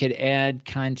here, you could add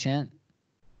content.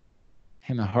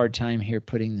 I'm having a hard time here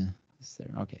putting this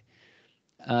there. Okay.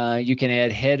 You can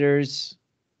add headers,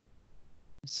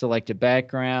 select a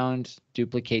background,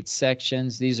 duplicate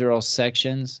sections. These are all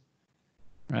sections,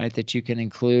 right, that you can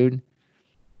include.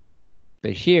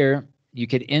 But here, you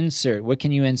could insert. What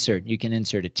can you insert? You can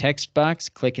insert a text box,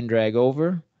 click and drag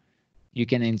over. You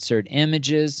can insert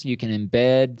images. You can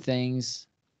embed things.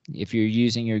 If you're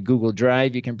using your Google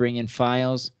Drive, you can bring in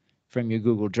files from your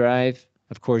Google Drive.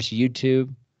 Of course,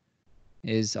 YouTube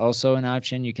is also an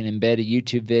option. You can embed a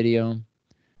YouTube video.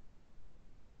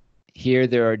 Here,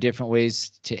 there are different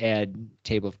ways to add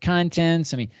table of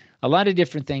contents. I mean, a lot of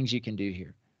different things you can do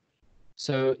here.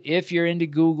 So if you're into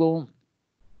Google,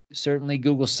 certainly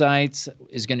Google Sites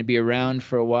is going to be around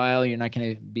for a while. You're not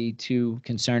going to be too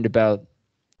concerned about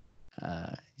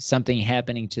something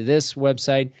happening to this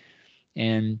website.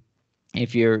 And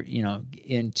if you're,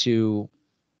 into,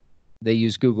 they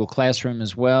use Google Classroom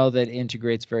as well. That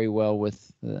integrates very well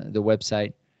with the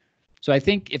website. So I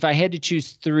think if I had to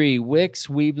choose three, Wix,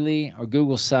 Weebly, or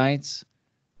Google Sites,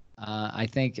 I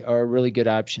think are really good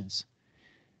options.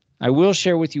 I will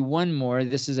share with you one more.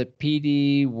 This is a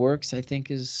PD Works, I think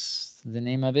is the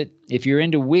name of it. If you're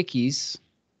into wikis,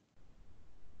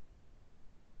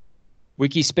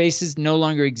 Wikispaces no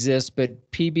longer exists, but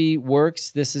PB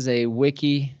Works, this is a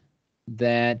wiki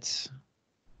that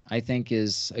I think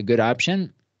is a good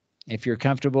option. If you're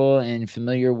comfortable and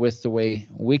familiar with the way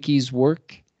wikis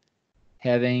work,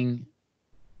 and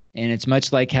it's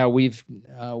much like how we've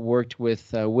worked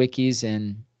with wikis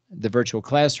in the virtual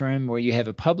classroom, where you have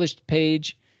a published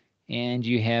page and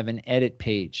you have an edit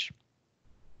page.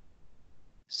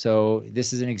 So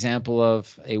this is an example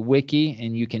of a wiki,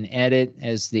 and you can edit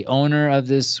as the owner of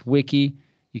this wiki.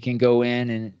 You can go in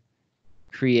and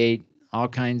create all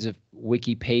kinds of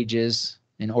wiki pages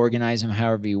and organize them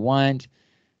however you want.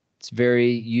 It's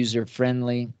very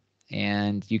user-friendly,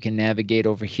 and you can navigate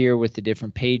over here with the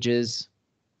different pages.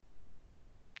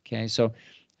 Okay, so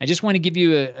I just want to give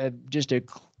you just a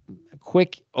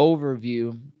quick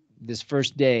overview this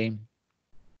first day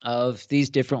of these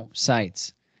different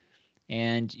sites.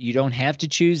 And you don't have to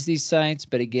choose these sites,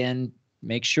 but again,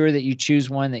 make sure that you choose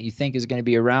one that you think is going to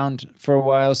be around for a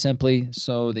while, simply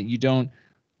so that you don't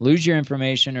lose your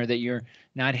information, or that you're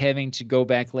not having to go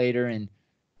back later and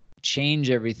change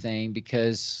everything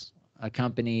because a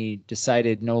company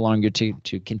decided no longer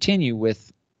to continue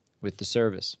with the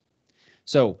service.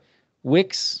 So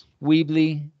Wix,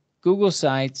 Weebly, Google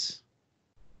Sites,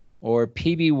 or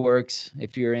PBWorks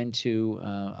if you're into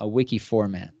a wiki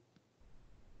format.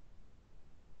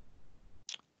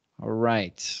 All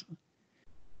right.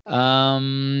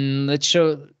 Let's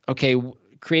show, okay,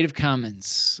 Creative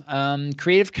Commons.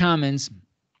 Creative Commons,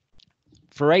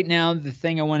 for right now, the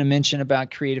thing I want to mention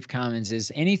about Creative Commons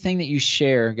is anything that you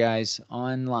share, guys,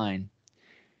 online,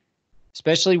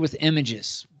 especially with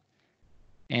images.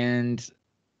 And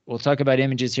we'll talk about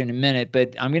images here in a minute,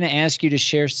 but I'm going to ask you to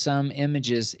share some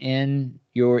images in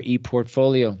your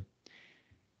ePortfolio.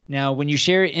 Now, when you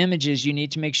share images, you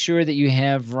need to make sure that you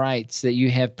have rights, that you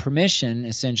have permission,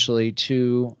 essentially,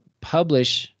 to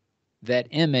publish that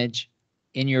image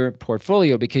in your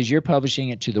portfolio, because you're publishing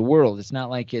it to the world. It's not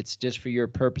like it's just for your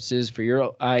purposes, for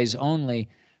your eyes only.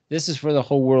 This is for the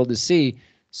whole world to see.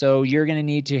 So you're going to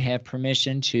need to have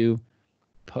permission to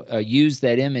use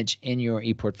that image in your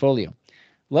ePortfolio.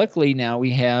 Luckily, now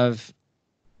we have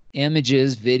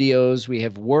images, videos, we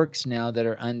have works now that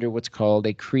are under what's called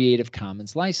a Creative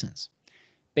Commons license.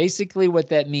 Basically, what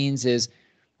that means is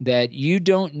that you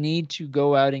don't need to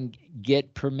go out and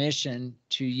get permission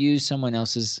to use someone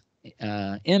else's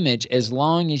image, as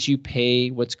long as you pay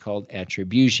what's called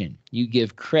attribution. You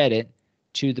give credit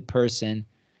to the person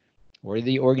or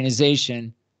the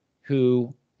organization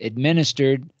who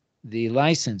administered the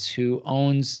license, who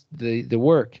owns the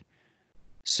work.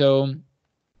 So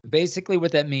basically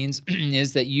what that means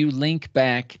is that you link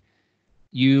back,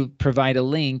 you provide a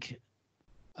link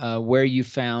where you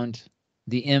found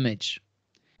the image.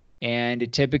 And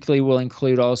it typically will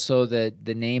include also the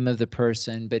name of the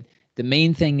person, but the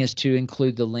main thing is to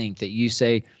include the link, that you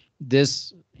say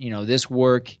this, this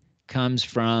work comes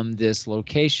from this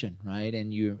location, right?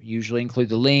 And you usually include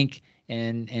the link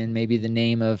and maybe the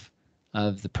name of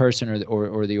the person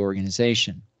or the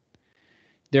organization.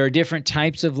 There are different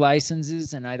types of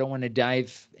licenses, and I don't want to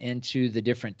dive into the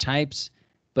different types,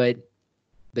 but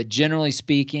generally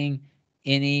speaking,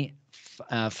 any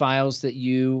files that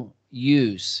you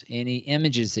use, any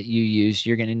images that you use,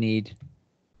 you're going to need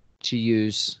to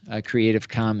use Creative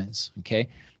Commons, okay?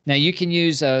 Now, you can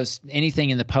use anything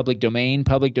in the public domain.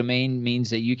 Public domain means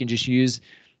that you can just use,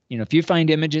 if you find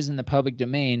images in the public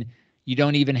domain, you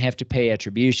don't even have to pay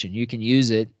attribution. You can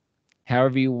use it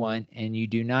however you want, and you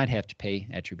do not have to pay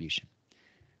attribution.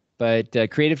 But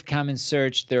Creative Commons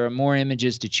search, there are more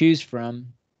images to choose from,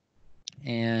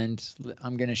 and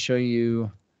I'm going to show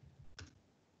you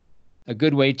a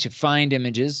good way to find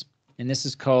images, and this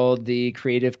is called the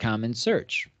Creative Commons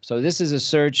search. So this is a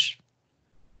search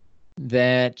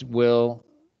that will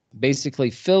basically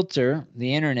filter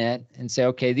the internet and say,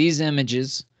 okay, these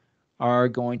images are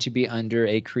going to be under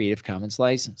a Creative Commons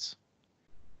license.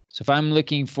 So if I'm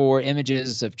looking for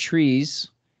images of trees,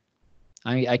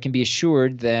 I can be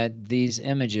assured that these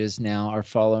images now are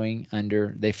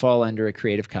they fall under a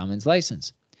Creative Commons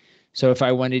license. So if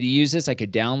I wanted to use this, I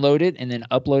could download it and then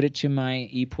upload it to my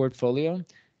ePortfolio.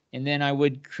 And then I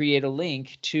would create a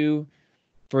link to,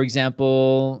 for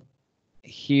example,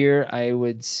 here I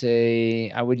would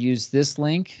say I would use this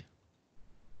link.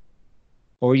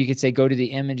 Or you could say go to the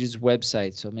images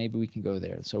website. So maybe we can go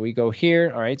there. So we go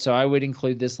here. All right. So I would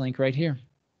include this link right here.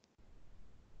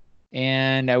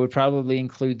 And I would probably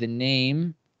include the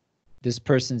name, this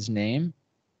person's name.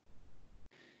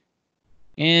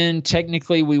 And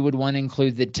technically, we would want to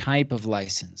include the type of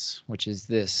license, which is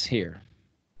this here.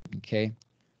 Okay.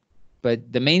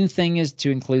 But the main thing is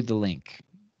to include the link.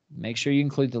 Make sure you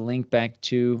include the link back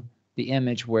to the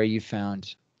image where you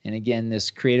found. And again,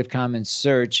 this Creative Commons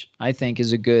search, I think,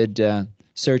 is a good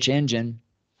search engine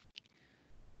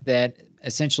that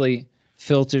essentially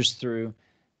filters through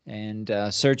and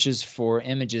searches for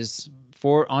images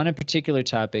on a particular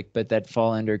topic, but that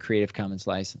fall under a Creative Commons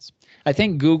license. I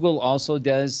think Google also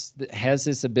has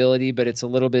this ability, but it's a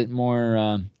little bit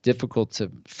more difficult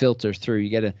to filter through.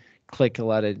 You got to click a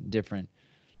lot of different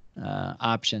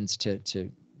options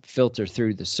to filter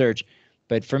through the search.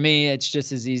 But for me, it's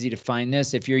just as easy to find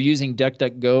this. If you're using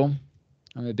DuckDuckGo,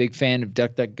 I'm a big fan of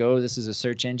DuckDuckGo. This is a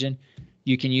search engine.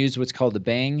 You can use what's called the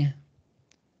bang.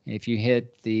 If you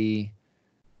hit the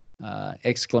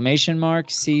exclamation mark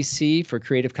CC for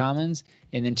Creative Commons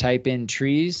and then type in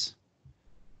trees,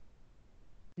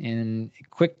 in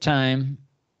QuickTime,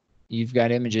 you've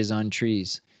got images on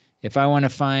trees. If I want to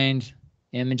find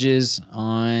images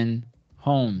on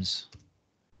homes,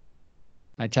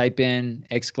 I type in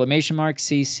exclamation mark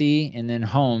CC and then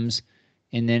homes,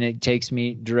 and then it takes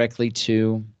me directly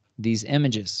to these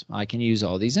images. I can use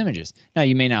all these images. Now,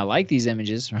 you may not like these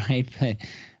images, right?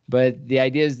 But the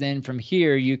idea is then from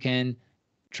here, you can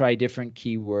try different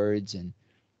keywords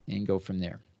and go from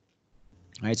there.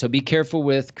 All right, so be careful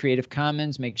with Creative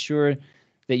Commons. Make sure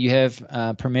that you have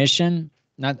permission,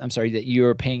 that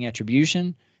you're paying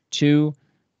attribution to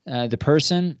the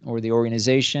person or the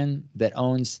organization that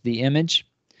owns the image.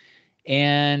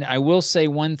 And I will say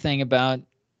one thing about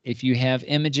if you have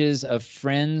images of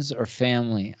friends or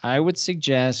family, I would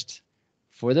suggest,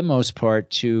 for the most part,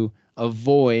 to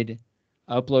avoid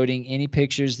uploading any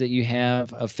pictures that you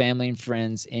have of family and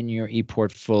friends in your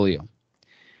ePortfolio.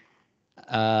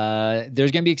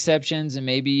 There's going to be exceptions, and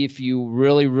maybe if you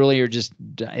really are just,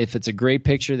 if it's a great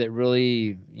picture that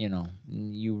really,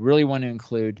 you really want to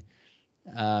include,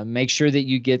 make sure that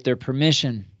you get their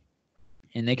permission.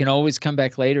 And they can always come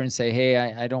back later and say, hey,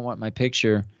 I don't want my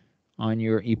picture on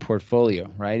your ePortfolio,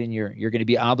 right? And you're going to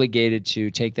be obligated to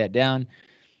take that down.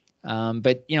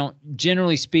 But,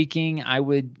 generally speaking, I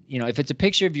would, if it's a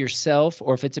picture of yourself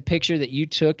or if it's a picture that you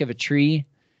took of a tree,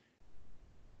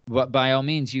 by all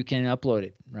means, you can upload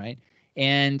it, right?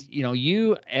 And,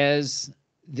 you as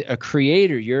a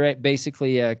creator, you're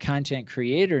basically a content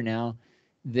creator now,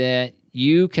 that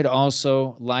you could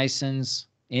also license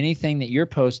anything that you're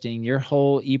posting. Your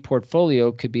whole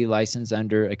ePortfolio could be licensed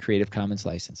under a Creative Commons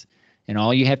license. And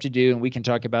all you have to do, and we can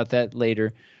talk about that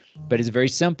later, but it's very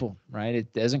simple, right?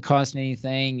 It doesn't cost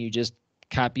anything. You just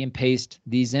copy and paste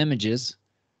these images,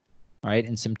 right,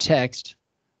 and some text.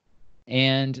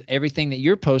 And everything that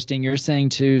you're posting, you're saying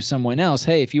to someone else,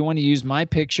 hey, if you want to use my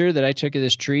picture that I took of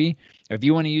this tree, or if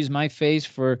you want to use my face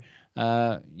for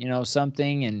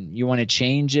something and you want to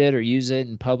change it or use it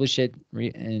and publish it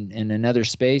in another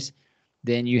space,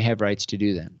 then you have rights to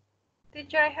do that.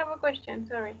 Teacher, I have a question,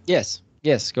 sorry. Yes,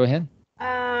 go ahead.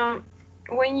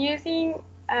 When using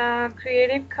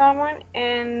Creative Commons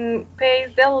and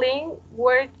paste the link,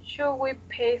 where should we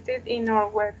paste it in our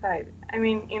website? I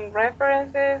mean, in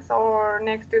references or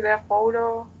next to the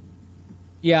photo?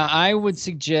 Yeah, I would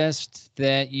suggest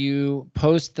that you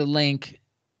post the link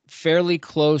fairly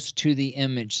close to the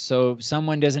image, so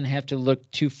someone doesn't have to look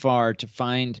too far to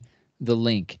find the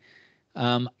link.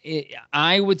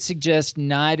 I would suggest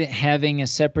not having a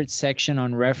separate section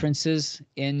on references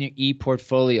in your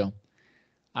ePortfolio.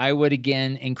 I would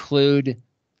again include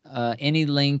any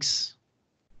links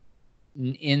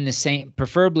in the same,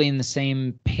 preferably in the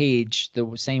same page,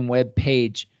 the same web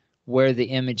page where the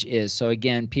image is. So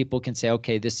again, people can say,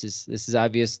 okay, this is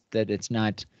obvious that it's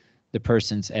not the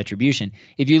person's attribution.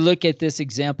 If you look at this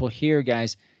example here,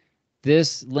 guys,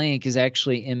 this link is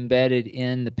actually embedded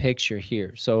in the picture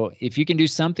here. So if you can do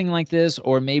something like this,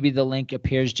 or maybe the link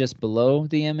appears just below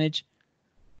the image,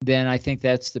 then I think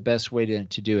that's the best way to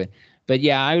do it. But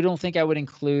yeah, I don't think I would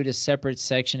include a separate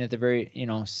section at the very,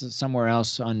 somewhere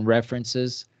else on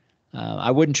references.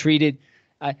 I wouldn't treat it.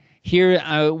 Here,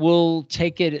 we'll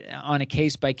take it on a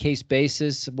case-by-case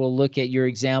basis. We'll look at your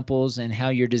examples and how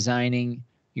you're designing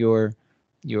your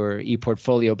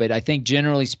ePortfolio. But I think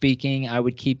generally speaking, I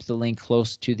would keep the link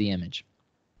close to the image.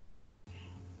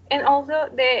 And also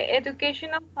the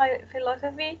educational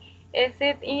philosophy, is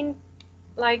it in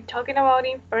like talking about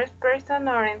in first person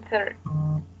or in third?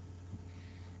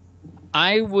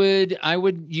 I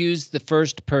would use the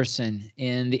first person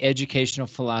in the educational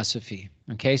philosophy.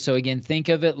 Okay, so again, think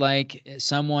of it like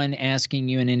someone asking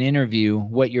you in an interview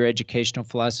what your educational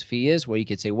philosophy is. Well, you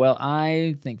could say, well,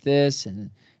 I think this, and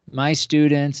my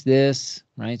students this,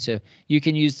 right? So you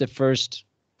can use the first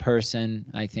person,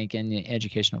 I think, in the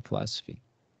educational philosophy.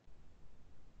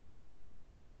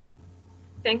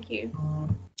 Thank you.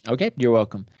 Okay, you're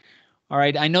welcome. All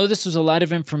right, I know this was a lot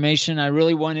of information. I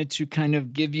really wanted to kind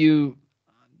of give you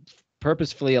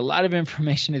purposefully a lot of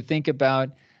information to think about.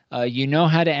 You know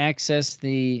how to access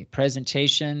the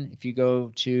presentation. If you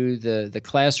go to the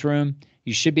classroom,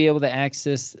 You should be able to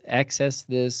access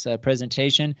this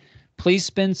presentation. Please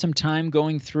spend some time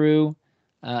going through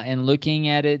and looking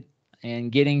at it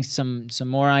and getting some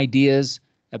more ideas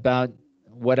about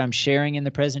what I'm sharing in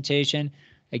the presentation.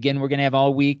 Again, we're going to have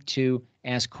all week to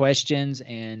ask questions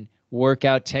and work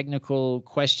out technical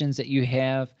questions that you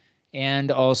have,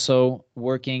 and also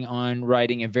working on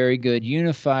writing a very good,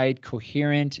 unified,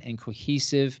 coherent, and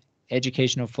cohesive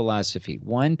educational philosophy.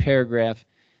 One paragraph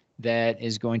that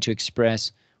is going to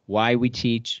express why we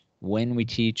teach, when we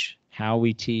teach, how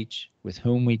we teach, with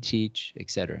whom we teach,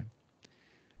 etc.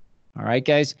 All right,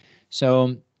 guys.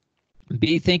 So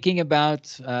be thinking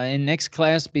about, in next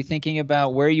class, be thinking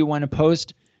about where you want to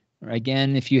post.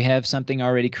 Again, if you have something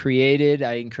already created,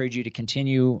 I encourage you to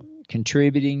continue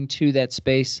contributing to that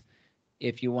space.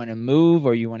 If you want to move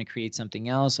or you want to create something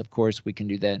else, of course, we can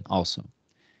do that also.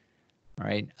 All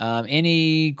right.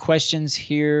 Any questions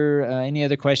here? Any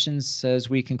other questions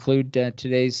as we conclude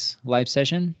today's live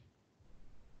session?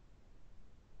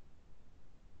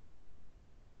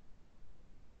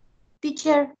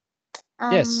 Teacher.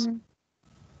 Yes.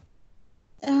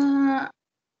 I'm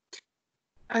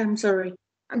sorry.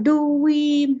 Do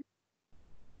we?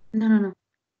 No.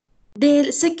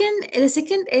 The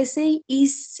second essay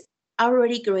is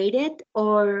already graded,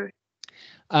 or?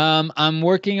 I'm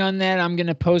working on that. I'm going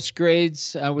to post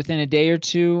grades within a day or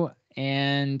two,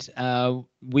 and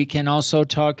we can also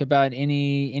talk about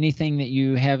anything that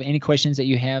you have, any questions that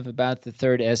you have about the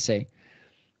third essay.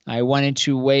 I wanted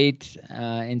to wait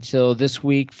until this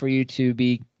week for you to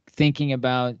be thinking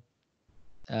about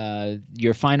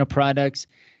your final products,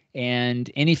 and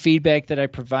any feedback that I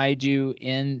provide you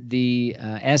in the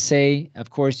essay. Of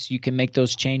course, you can make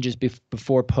those changes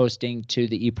before posting to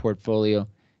the ePortfolio,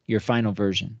 your final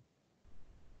version.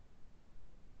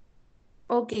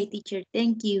 Okay, teacher.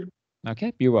 Thank you.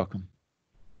 Okay, you're welcome.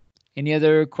 Any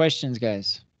other questions,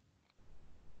 guys?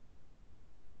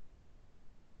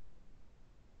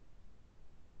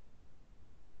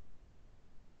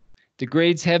 The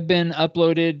grades have been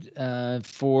uploaded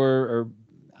or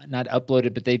not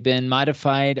uploaded, but they've been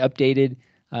modified, updated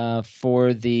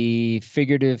for the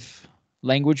figurative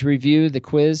language review, the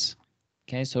quiz.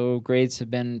 Okay, so grades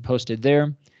have been posted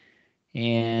there.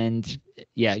 And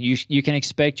yeah, you can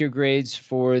expect your grades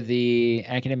for the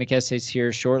academic essays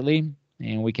here shortly,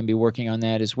 and we can be working on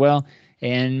that as well.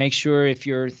 And make sure, if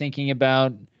you're thinking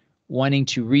about wanting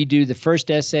to redo the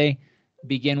first essay,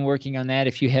 begin working on that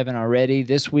if you haven't already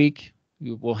this week.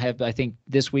 We'll have, I think,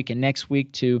 this week and next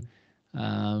week to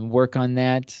work on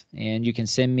that, and you can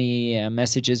send me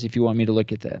messages if you want me to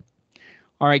look at that.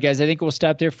 All right, guys, I think we'll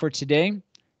stop there for today,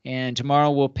 and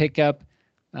tomorrow we'll pick up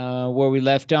where we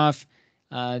left off.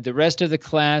 The rest of the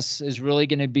class is really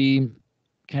going to be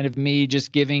kind of me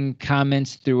just giving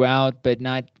comments throughout, but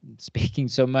not speaking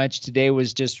so much. Today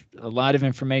was just a lot of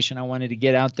information I wanted to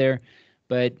get out there,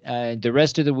 but the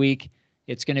rest of the week,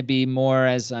 it's going to be more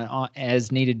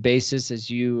as needed basis as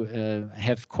you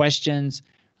have questions,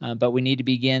 but we need to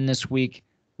begin this week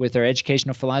with our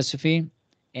educational philosophy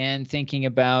and thinking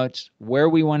about where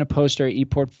we want to post our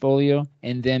ePortfolio,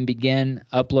 and then begin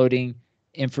uploading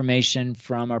information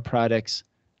from our products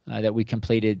that we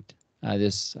completed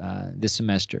this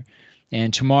semester.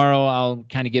 And tomorrow I'll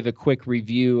kind of give a quick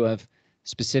review of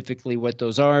specifically what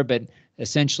those are, but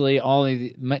essentially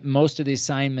most of the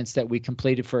assignments that we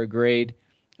completed for a grade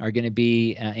are going to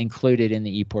be included in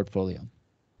the ePortfolio.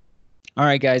 All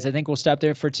right, guys, I think we'll stop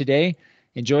there for today.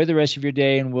 Enjoy the rest of your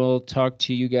day, and we'll talk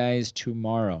to you guys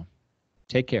tomorrow.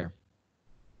 Take care.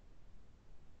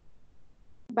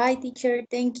 Bye, teacher.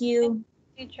 Thank you.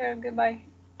 Teacher, goodbye.